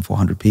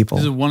 4,400 people.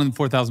 This is 1 in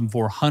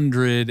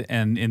 4,400,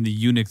 and in the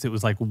eunuchs, it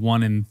was like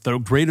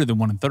greater than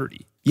 1 in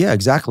 30. Yeah,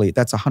 exactly.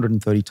 That's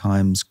 130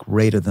 times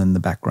greater than the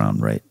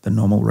background rate, the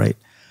normal rate.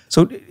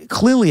 So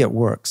clearly it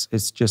works.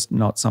 It's just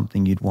not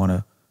something you'd want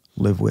to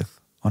live with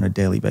on a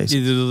daily basis.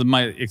 It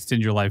might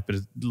extend your life, but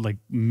it's like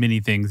many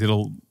things,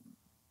 it'll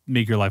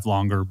make your life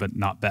longer, but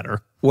not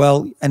better.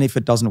 Well, and if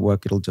it doesn't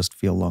work, it'll just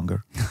feel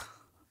longer.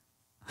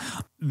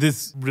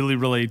 This really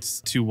relates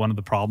to one of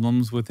the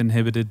problems with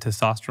inhibited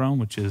testosterone,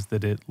 which is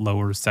that it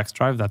lowers sex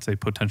drive. That's a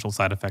potential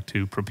side effect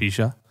to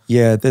propecia.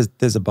 Yeah,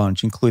 there's a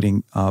bunch,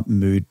 including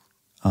mood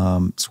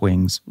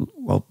swings.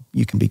 Well,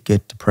 you can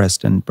get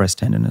depressed and breast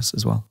tenderness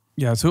as well.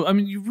 Yeah, so I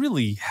mean, you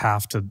really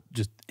have to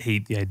just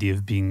hate the idea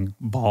of being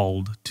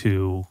bald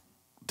to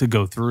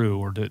go through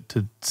or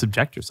to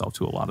subject yourself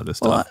to a lot of this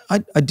stuff. Well,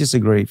 I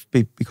disagree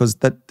because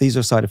these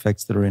are side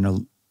effects that are in a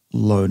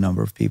low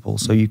number of people.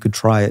 So you could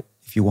try it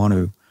if you want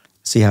to,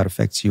 see how it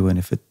affects you, and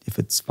if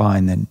it's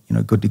fine, then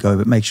good to go.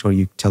 But make sure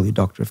you tell your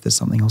doctor if there's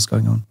something else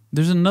going on.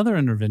 There's another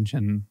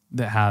intervention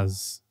that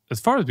has, as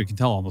far as we can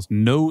tell, almost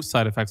no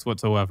side effects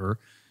whatsoever.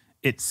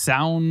 It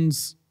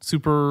sounds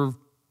super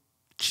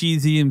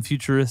cheesy and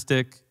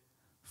futuristic.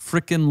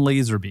 Frickin'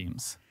 laser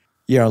beams.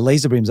 Yeah,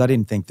 laser beams. I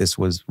didn't think this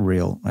was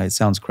real. Right? It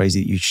sounds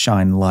crazy that you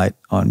shine light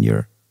on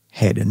your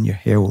head and your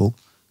hair will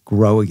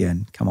grow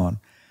again. Come on.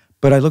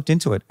 But I looked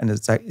into it, and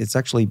it's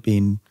actually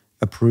been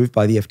approved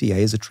by the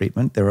FDA as a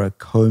treatment. There are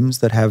combs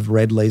that have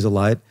red laser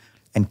light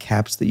and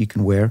caps that you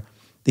can wear.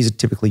 These are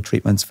typically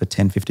treatments for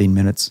 10, 15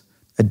 minutes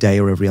a day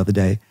or every other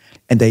day.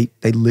 And they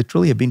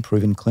literally have been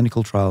proven in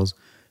clinical trials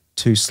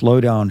to slow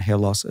down hair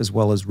loss as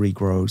well as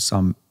regrow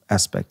some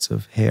aspects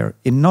of hair.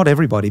 In not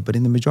everybody, but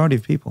in the majority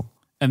of people.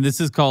 And this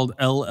is called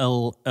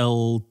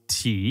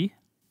LLLT.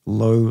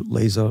 Low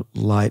laser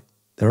light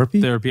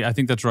therapy? Therapy, I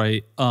think that's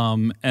right.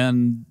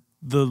 And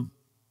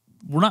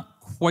we're not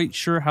quite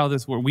sure how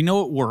this works. We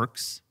know it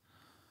works.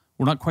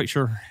 We're not quite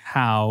sure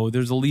how.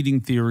 There's a leading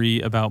theory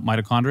about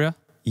mitochondria.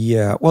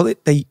 Yeah, well,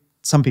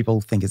 some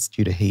people think it's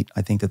due to heat.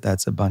 I think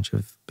that's a bunch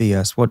of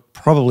BS. What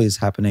probably is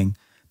happening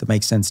that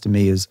makes sense to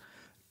me is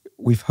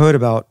we've heard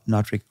about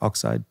nitric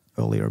oxide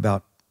earlier,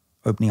 about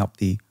opening up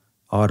the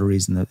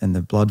arteries and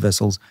the blood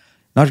vessels.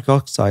 Nitric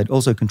oxide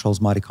also controls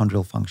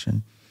mitochondrial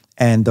function.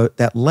 And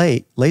that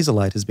laser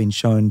light has been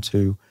shown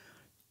to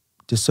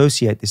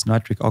dissociate this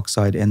nitric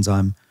oxide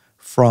enzyme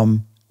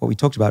from what we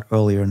talked about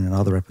earlier in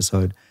another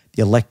episode,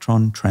 the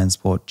electron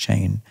transport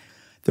chain.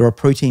 There are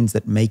proteins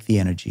that make the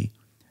energy.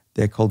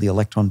 They're called the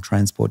electron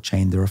transport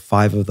chain. There are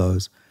 5 of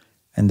those,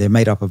 and they're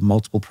made up of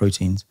multiple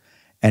proteins.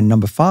 And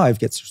number 5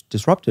 gets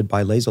disrupted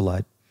by laser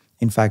light.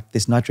 In fact,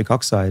 this nitric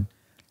oxide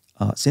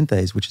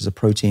synthase, which is a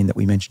protein that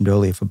we mentioned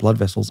earlier for blood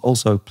vessels,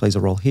 also plays a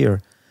role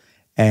here.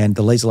 And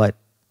the laser light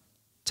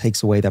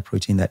takes away that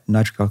protein. That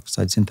nitric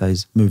oxide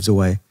synthase moves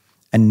away.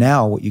 And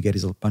now what you get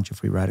is a bunch of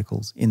free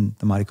radicals in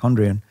the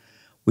mitochondrion,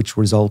 which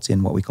results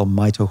in what we call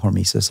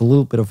mitohormesis. A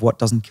little bit of what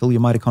doesn't kill your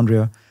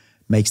mitochondria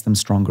makes them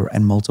stronger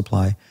and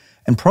multiply.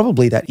 And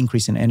probably that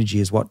increase in energy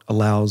is what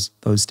allows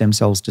those stem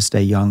cells to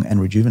stay young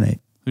and rejuvenate.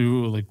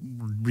 Ooh, like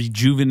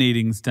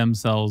rejuvenating stem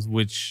cells,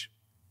 which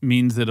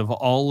means that of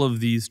all of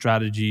these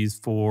strategies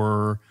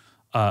for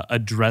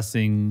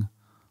addressing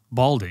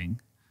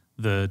balding,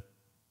 the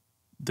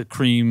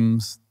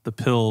creams, the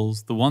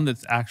pills, the one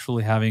that's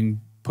actually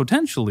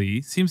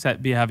potentially seems to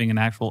be having an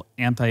actual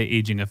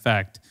anti-aging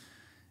effect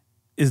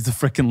is the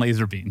frickin'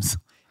 laser beams.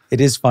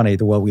 It is funny,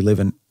 the world we live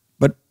in,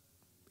 but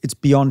it's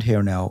beyond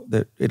hair now.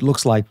 It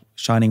looks like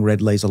shining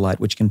red laser light,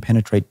 which can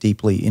penetrate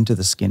deeply into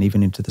the skin,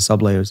 even into the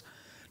sublayers,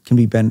 can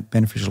be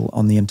beneficial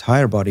on the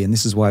entire body. And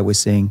this is why we're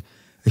seeing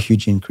a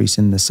huge increase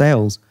in the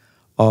sales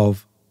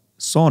of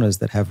saunas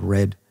that have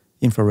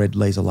infrared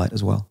laser light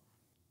as well.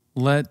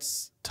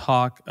 Let's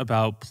talk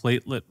about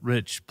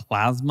platelet-rich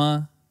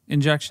plasma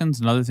injections,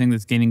 another thing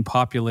that's gaining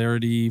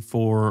popularity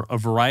for a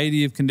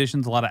variety of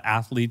conditions. A lot of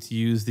athletes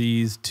use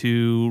these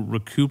to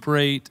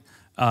recuperate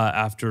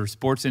after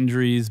sports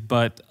injuries,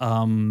 but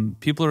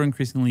people are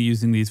increasingly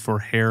using these for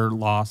hair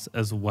loss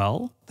as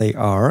well. They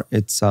are.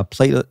 It's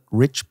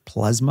platelet-rich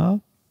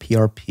plasma,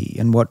 PRP.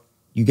 And what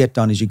you get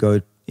done is you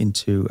go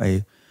into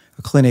a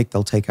clinic,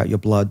 they'll take out your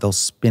blood, they'll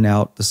spin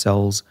out the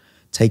cells,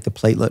 take the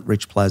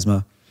platelet-rich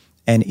plasma,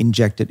 and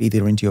inject it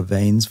either into your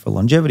veins for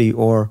longevity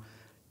or,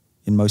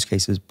 in most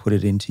cases, put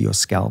it into your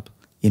scalp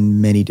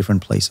in many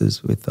different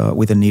places with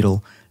a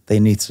needle. They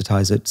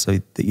anesthetize it so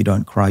that you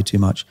don't cry too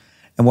much.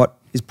 And what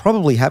is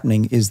probably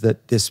happening is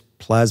that this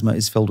plasma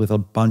is filled with a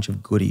bunch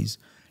of goodies.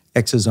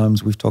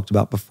 Exosomes we've talked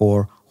about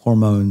before,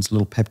 hormones,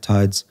 little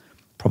peptides,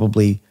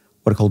 probably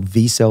what are called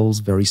V cells,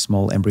 very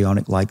small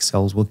embryonic-like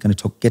cells. We're going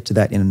to get to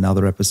that in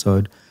another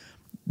episode.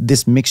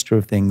 This mixture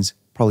of things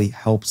probably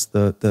helps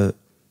the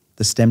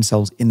stem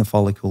cells in the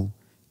follicle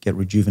get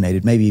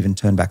rejuvenated, maybe even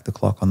turn back the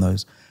clock on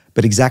those.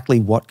 But exactly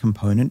what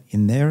component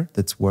in there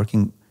that's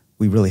working,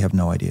 we really have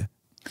no idea.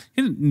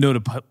 You note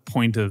a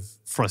point of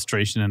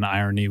frustration and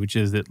irony, which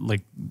is that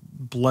like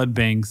blood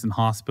banks and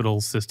hospital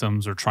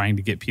systems are trying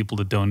to get people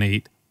to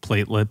donate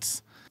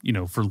platelets,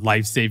 for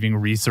life-saving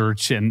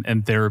research and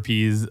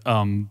therapies.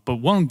 But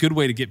one good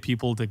way to get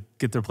people to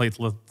get their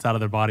platelets out of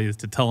their body is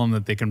to tell them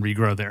that they can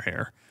regrow their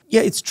hair.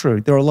 Yeah, it's true.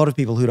 There are a lot of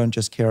people who don't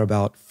just care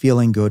about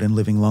feeling good and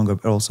living longer,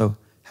 but also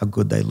how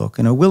good they look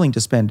and are willing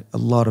to spend a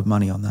lot of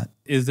money on that.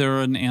 Is there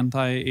an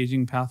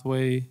anti-aging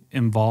pathway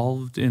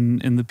involved in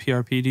the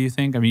PRP, do you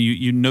think? I mean,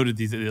 you noted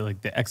these,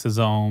 like the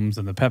exosomes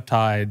and the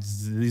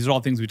peptides. These are all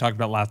things we talked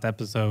about last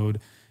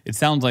episode. It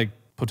sounds like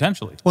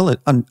potentially. Well,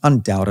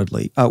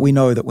 undoubtedly. We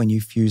know that when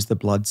you fuse the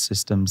blood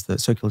systems, the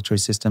circulatory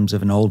systems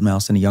of an old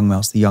mouse and a young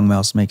mouse, the young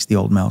mouse makes the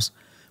old mouse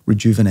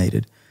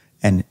rejuvenated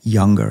and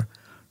younger.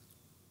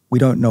 We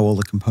don't know all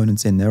the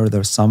components in there.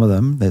 There are some of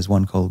them. There's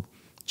one called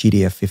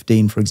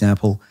GDF15, for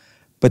example.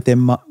 But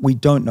we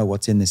don't know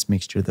what's in this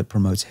mixture that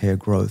promotes hair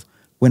growth.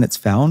 When it's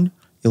found,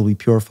 it'll be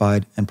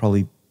purified and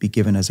probably be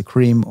given as a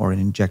cream or an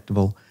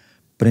injectable.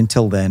 But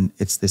until then,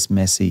 it's this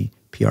messy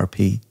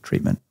PRP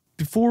treatment.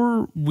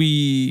 Before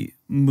we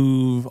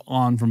move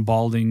on from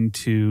balding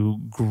to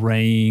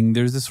graying,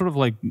 there's this sort of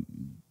like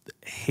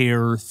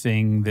hair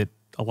thing that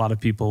a lot of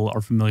people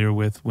are familiar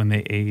with when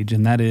they age,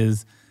 and that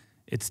is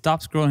it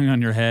stops growing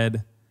on your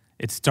head.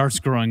 It starts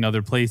growing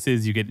other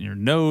places. You get in your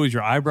nose,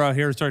 your eyebrow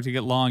hair starts to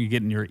get long, you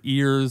get in your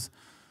ears.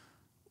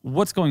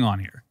 What's going on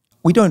here?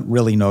 We don't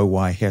really know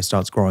why hair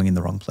starts growing in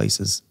the wrong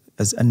places,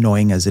 as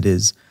annoying as it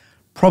is.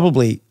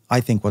 Probably, I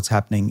think what's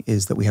happening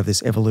is that we have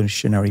this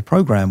evolutionary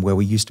program where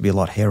we used to be a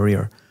lot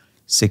hairier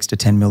 6 to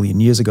 10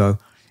 million years ago,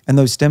 and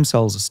those stem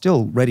cells are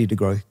still ready to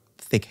grow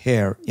thick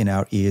hair in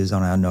our ears,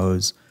 on our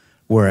nose,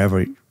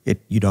 wherever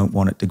you don't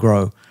want it to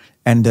grow.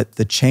 And that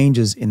the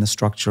changes in the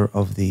structure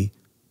of the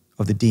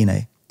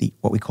DNA,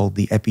 what we call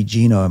the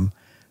epigenome,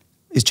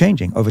 is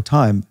changing over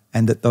time,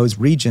 and that those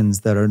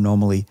regions that are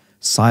normally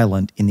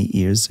silent in the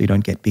ears, so you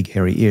don't get big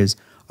hairy ears,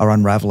 are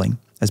unraveling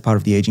as part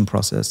of the aging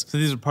process. So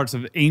these are parts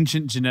of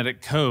ancient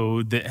genetic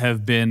code that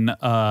have been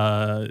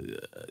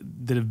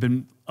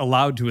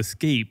allowed to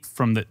escape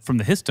from the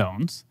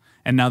histones,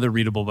 and now they're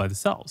readable by the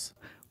cells.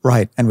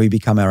 Right, and we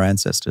become our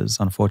ancestors,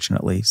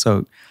 unfortunately.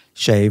 So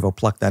shave or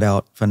pluck that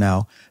out for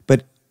now.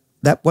 But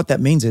what that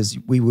means is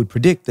we would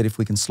predict that if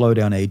we can slow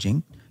down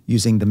aging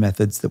using the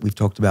methods that we've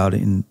talked about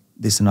in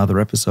this and other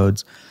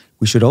episodes,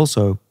 we should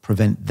also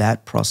prevent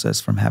that process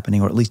from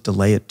happening, or at least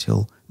delay it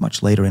till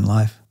much later in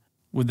life.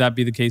 Would that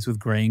be the case with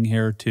graying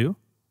hair too?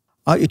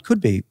 It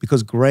could be,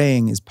 because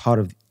graying is part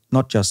of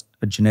not just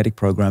a genetic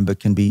program, but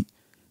can be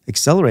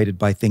accelerated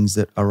by things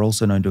that are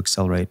also known to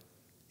accelerate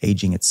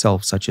aging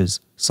itself, such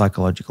as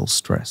psychological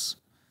stress.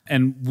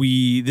 And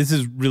this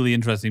is really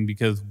interesting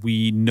because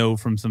we know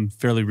from some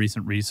fairly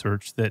recent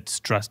research that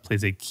stress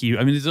plays a key.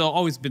 I mean, it's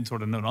always been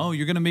sort of known, oh,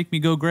 you're going to make me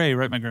go gray,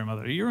 right? My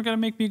grandmother, you're going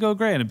to make me go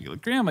gray. And I'd be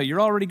like, Grandma,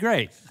 you're already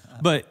gray.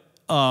 But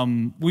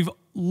we've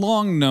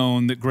long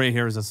known that gray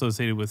hair is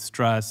associated with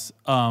stress.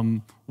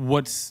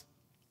 What's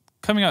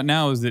coming out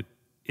now is that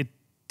it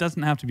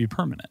doesn't have to be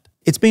permanent.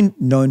 It's been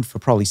known for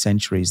probably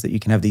centuries that you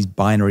can have these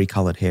binary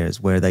colored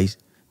hairs where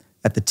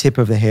at the tip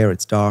of the hair,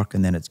 it's dark,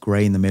 and then it's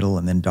gray in the middle,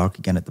 and then dark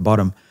again at the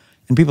bottom.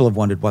 And people have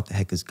wondered what the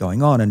heck is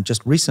going on. And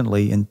just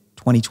recently, in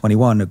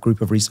 2021, a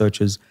group of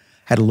researchers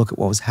had a look at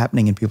what was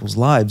happening in people's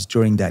lives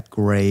during that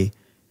gray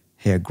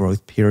hair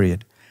growth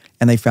period.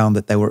 And they found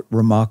that they were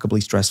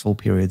remarkably stressful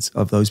periods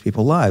of those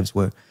people's lives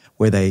where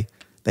they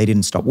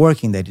didn't stop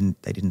working, they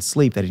didn't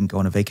sleep, they didn't go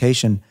on a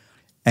vacation.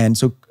 And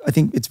so I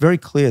think it's very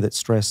clear that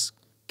stress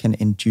can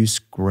induce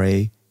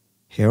gray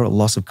hair, a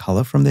loss of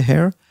color from the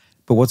hair.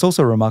 But what's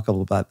also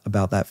remarkable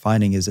about that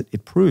finding is that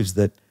it proves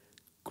that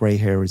gray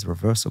hair is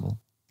reversible.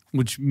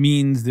 Which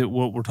means that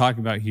what we're talking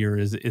about here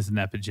is an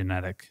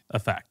epigenetic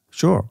effect.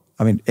 Sure.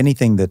 I mean,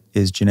 anything that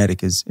is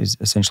genetic is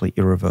essentially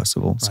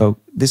irreversible. Right. So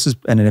this is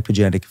an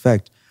epigenetic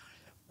effect.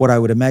 What I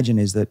would imagine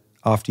is that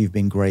after you've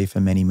been gray for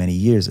many, many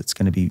years, it's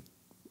going to be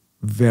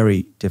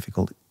very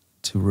difficult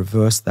to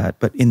reverse that.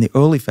 But in the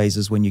early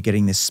phases, when you're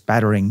getting this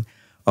spattering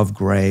of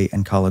gray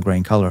and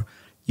color,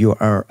 you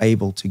are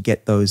able to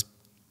get those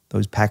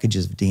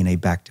packages of DNA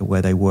back to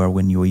where they were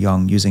when you were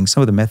young using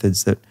some of the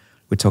methods that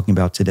we're talking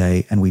about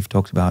today and we've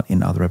talked about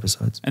in other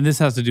episodes. And this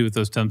has to do with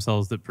those stem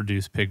cells that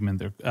produce pigment.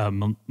 They're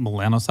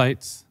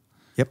melanocytes.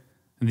 Yep.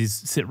 And these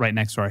sit right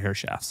next to our hair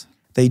shafts.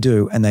 They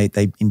do, and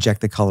they inject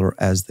the color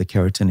as the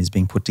keratin is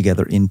being put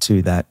together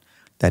into that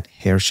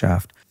hair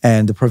shaft.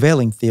 And the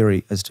prevailing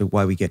theory as to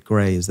why we get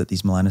gray is that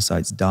these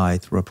melanocytes die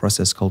through a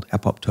process called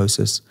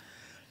apoptosis.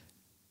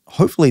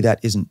 Hopefully that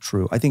isn't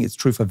true. I think it's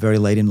true for very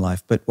late in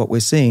life, but what we're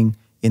seeing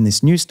in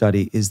this new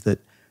study is that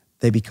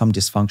they become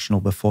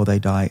dysfunctional before they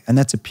die. And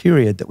that's a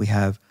period that we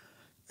have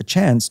a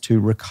chance to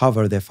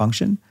recover their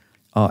function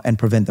and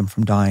prevent them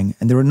from dying.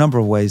 And there are a number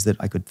of ways that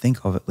I could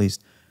think of, at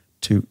least,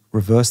 to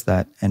reverse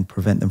that and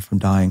prevent them from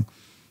dying.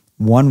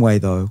 One way,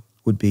 though,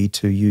 would be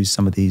to use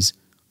some of these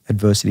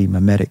adversity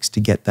mimetics to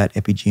get that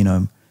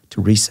epigenome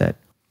to reset.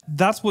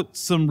 That's what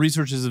some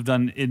researchers have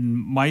done in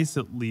mice,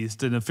 at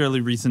least, in a fairly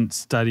recent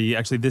study,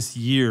 actually this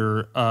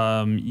year,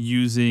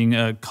 using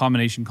a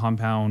combination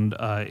compound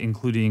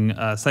including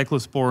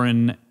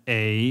cyclosporin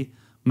A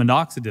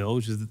minoxidil,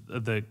 which is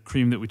the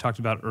cream that we talked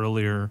about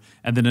earlier,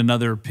 and then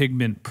another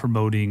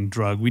pigment-promoting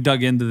drug. We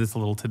dug into this a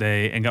little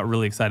today and got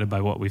really excited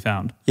by what we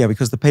found. Yeah,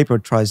 because the paper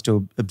tries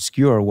to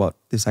obscure what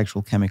this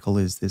actual chemical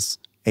is, this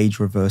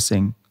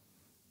age-reversing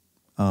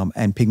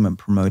and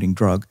pigment-promoting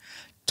drug.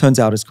 Turns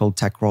out it's called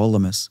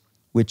tacrolimus,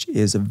 which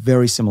is a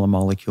very similar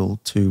molecule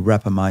to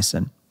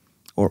rapamycin,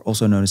 or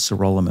also known as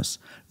sirolimus,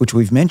 which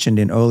we've mentioned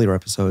in earlier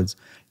episodes,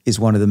 is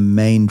one of the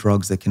main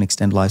drugs that can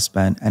extend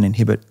lifespan and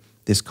inhibit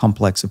this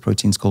complex of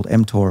proteins called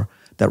mTOR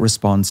that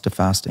responds to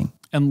fasting.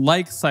 And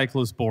like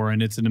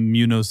cyclosporin, it's an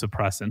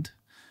immunosuppressant,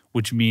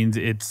 which means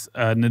it's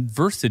an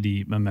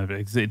adversity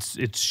mimetic.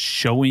 It's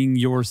showing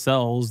your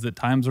cells that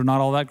times are not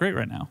all that great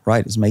right now.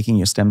 Right, it's making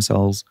your stem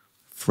cells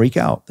freak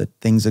out that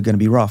things are going to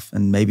be rough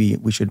and maybe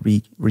we should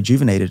be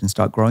rejuvenated and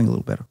start growing a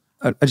little better.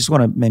 I just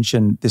want to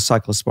mention this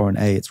cyclosporin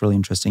A. It's really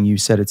interesting. You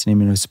said it's an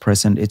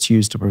immunosuppressant. It's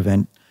used to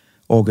prevent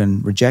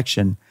organ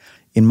rejection.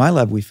 In my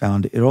lab, we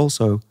found it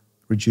also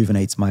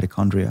rejuvenates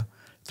mitochondria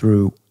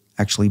through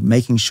actually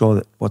making sure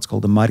that what's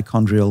called the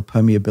mitochondrial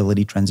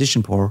permeability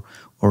transition pore,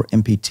 or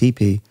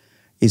MPTP,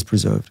 is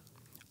preserved.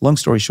 Long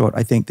story short,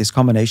 I think this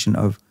combination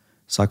of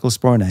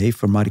cyclosporin A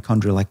for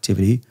mitochondrial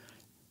activity,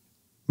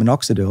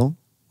 minoxidil,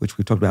 which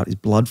we've talked about, is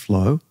blood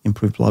flow,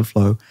 improved blood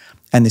flow,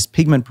 and this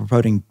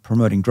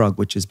pigment-promoting drug,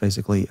 which is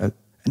basically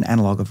an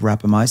analog of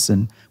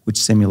rapamycin, which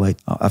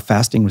simulates a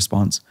fasting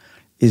response,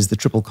 is the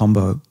triple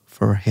combo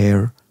for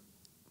hair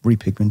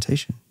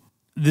repigmentation.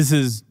 This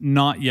is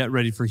not yet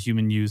ready for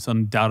human use.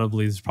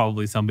 Undoubtedly, there's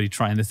probably somebody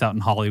trying this out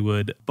in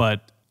Hollywood,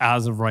 but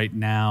as of right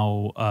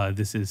now,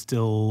 this is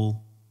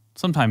still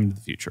sometime into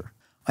the future.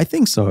 I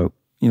think so.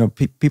 You know,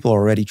 people are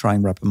already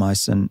trying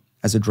rapamycin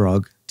as a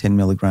drug, 10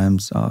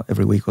 milligrams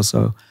every week or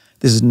so.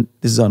 This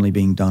is only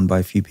being done by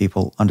a few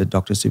people under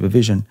doctor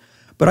supervision,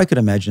 but I could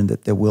imagine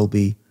that there will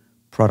be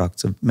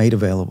products made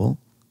available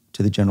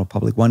to the general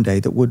public one day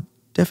that would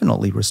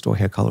definitely restore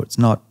hair color. It's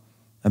not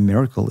a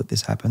miracle that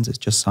this happens. It's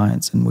just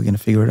science, and we're going to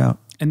figure it out.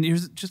 And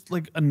here's just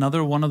like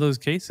another one of those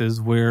cases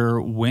where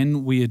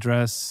when we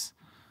address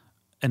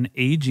an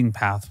aging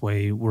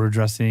pathway, we're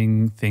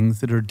addressing things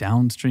that are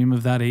downstream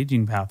of that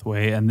aging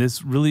pathway. And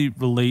this really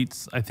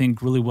relates, I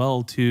think, really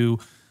well to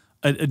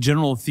a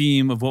general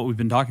theme of what we've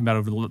been talking about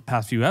over the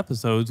past few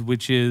episodes,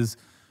 which is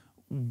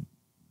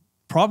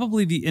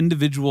probably the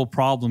individual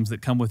problems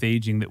that come with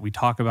aging that we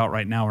talk about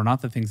right now are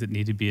not the things that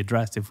need to be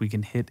addressed if we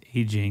can hit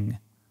aging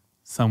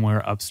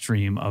somewhere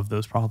upstream of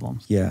those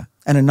problems. Yeah.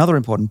 And another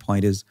important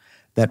point is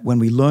that when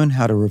we learn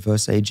how to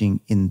reverse aging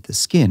in the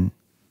skin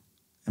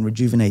and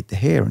rejuvenate the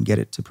hair and get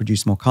it to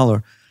produce more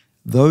color,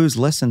 those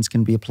lessons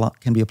can be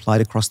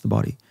applied across the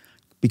body,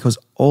 because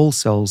all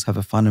cells have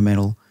a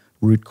fundamental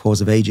root cause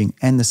of aging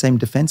and the same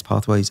defense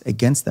pathways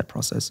against that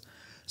process.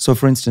 So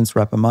for instance,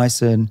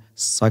 rapamycin,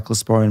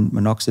 cyclosporin,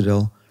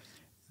 minoxidil,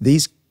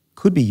 these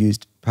could be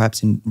used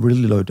perhaps in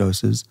really low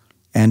doses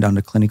and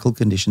under clinical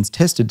conditions,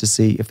 tested to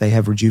see if they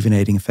have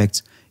rejuvenating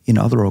effects in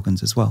other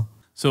organs as well.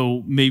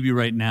 So maybe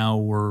right now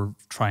we're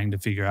trying to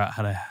figure out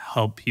how to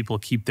help people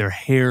keep their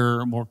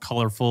hair more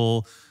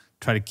colorful,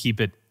 try to keep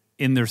it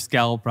in their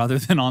scalp rather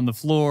than on the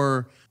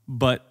floor.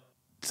 But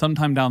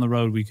sometime down the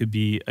road, we could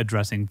be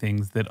addressing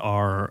things that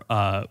are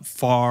of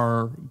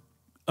far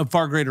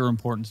greater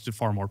importance to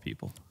far more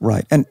people.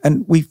 Right.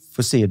 And we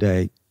foresee a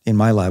day in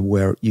my lab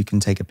where you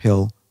can take a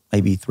pill,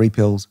 maybe 3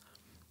 pills,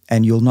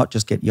 and you'll not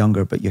just get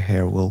younger, but your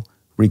hair will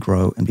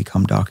regrow and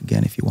become dark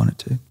again if you want it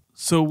to.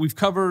 So we've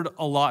covered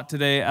a lot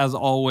today. As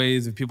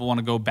always, if people want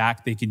to go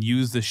back, they can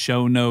use the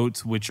show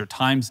notes, which are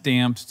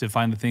time-stamped, to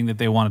find the thing that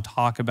they want to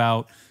talk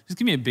about. Just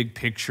give me a big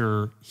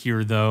picture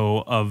here,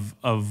 though, of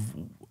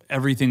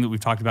everything that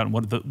we've talked about, and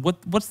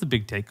what's the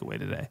big takeaway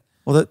today?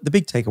 Well, the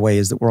big takeaway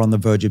is that we're on the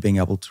verge of being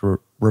able to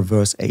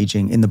reverse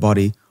aging in the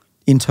body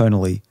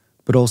internally,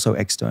 but also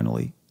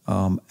externally.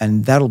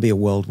 And that'll be a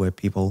world where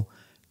people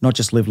not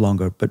just live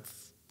longer, but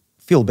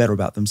feel better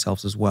about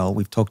themselves as well.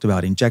 We've talked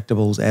about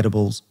injectables,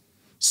 edibles,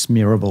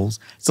 smearables.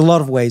 It's a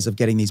lot of ways of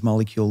getting these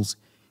molecules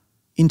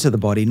into the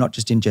body, not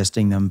just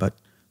ingesting them, but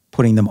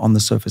putting them on the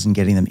surface and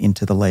getting them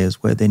into the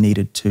layers where they're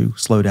needed to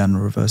slow down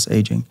and reverse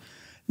aging.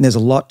 And there's a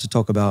lot to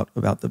talk about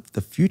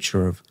the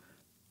future of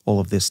all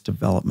of this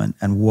development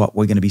and what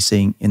we're going to be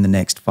seeing in the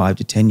next 5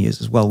 to 10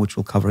 years as well, which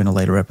we'll cover in a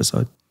later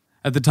episode.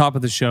 At the top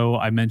of the show,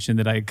 I mentioned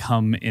that I had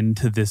come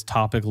into this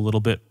topic a little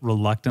bit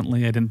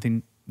reluctantly. I didn't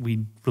think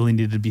we really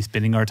needed to be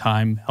spending our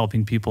time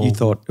helping people. You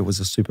thought it was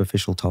a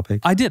superficial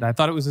topic? I did. I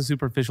thought it was a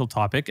superficial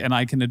topic, and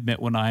I can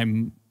admit when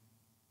I'm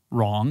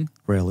wrong.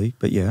 Rarely,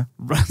 but yeah.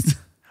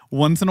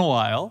 Once in a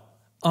while.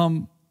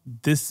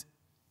 This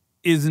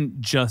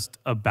isn't just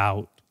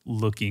about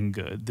looking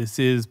good. This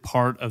is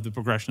part of the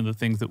progression of the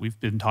things that we've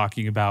been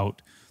talking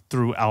about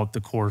throughout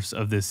the course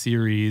of this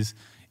series.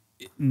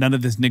 None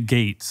of this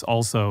negates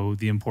also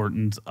the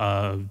importance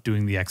of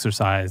doing the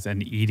exercise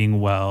and eating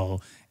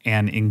well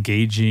and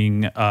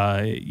engaging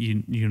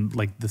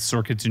like the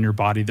circuits in your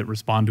body that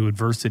respond to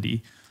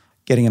adversity.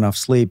 Getting enough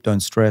sleep, don't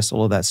stress,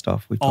 all of that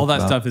stuff. All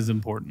that stuff is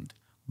important.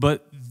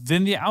 But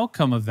then the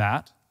outcome of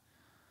that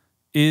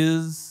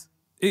is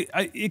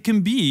it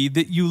can be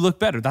that you look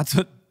better.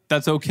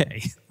 That's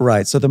okay.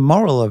 Right. So the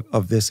moral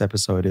of this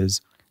episode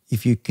is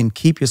if you can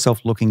keep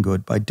yourself looking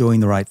good by doing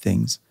the right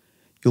things,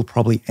 you'll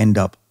probably end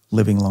up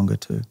living longer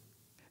too.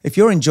 If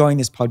you're enjoying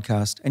this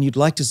podcast and you'd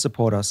like to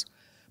support us,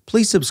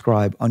 please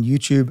subscribe on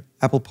YouTube,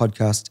 Apple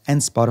Podcasts,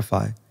 and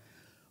Spotify.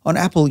 On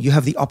Apple, you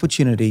have the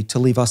opportunity to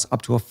leave us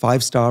up to a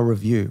 5-star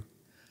review.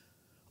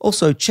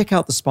 Also, check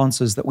out the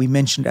sponsors that we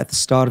mentioned at the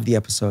start of the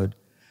episode.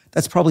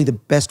 That's probably the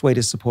best way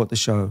to support the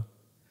show.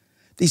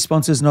 These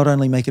sponsors not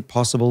only make it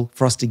possible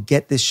for us to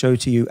get this show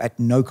to you at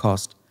no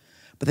cost,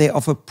 but they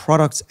offer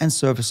products and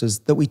services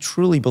that we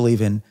truly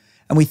believe in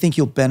and we think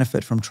you'll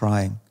benefit from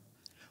trying.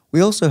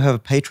 We also have a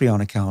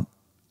Patreon account.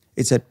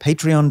 It's at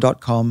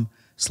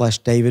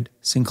patreon.com/David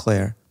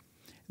Sinclair.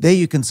 There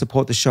you can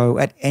support the show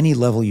at any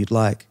level you'd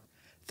like.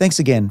 Thanks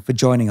again for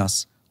joining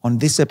us on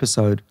this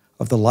episode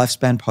of the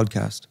Lifespan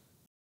Podcast.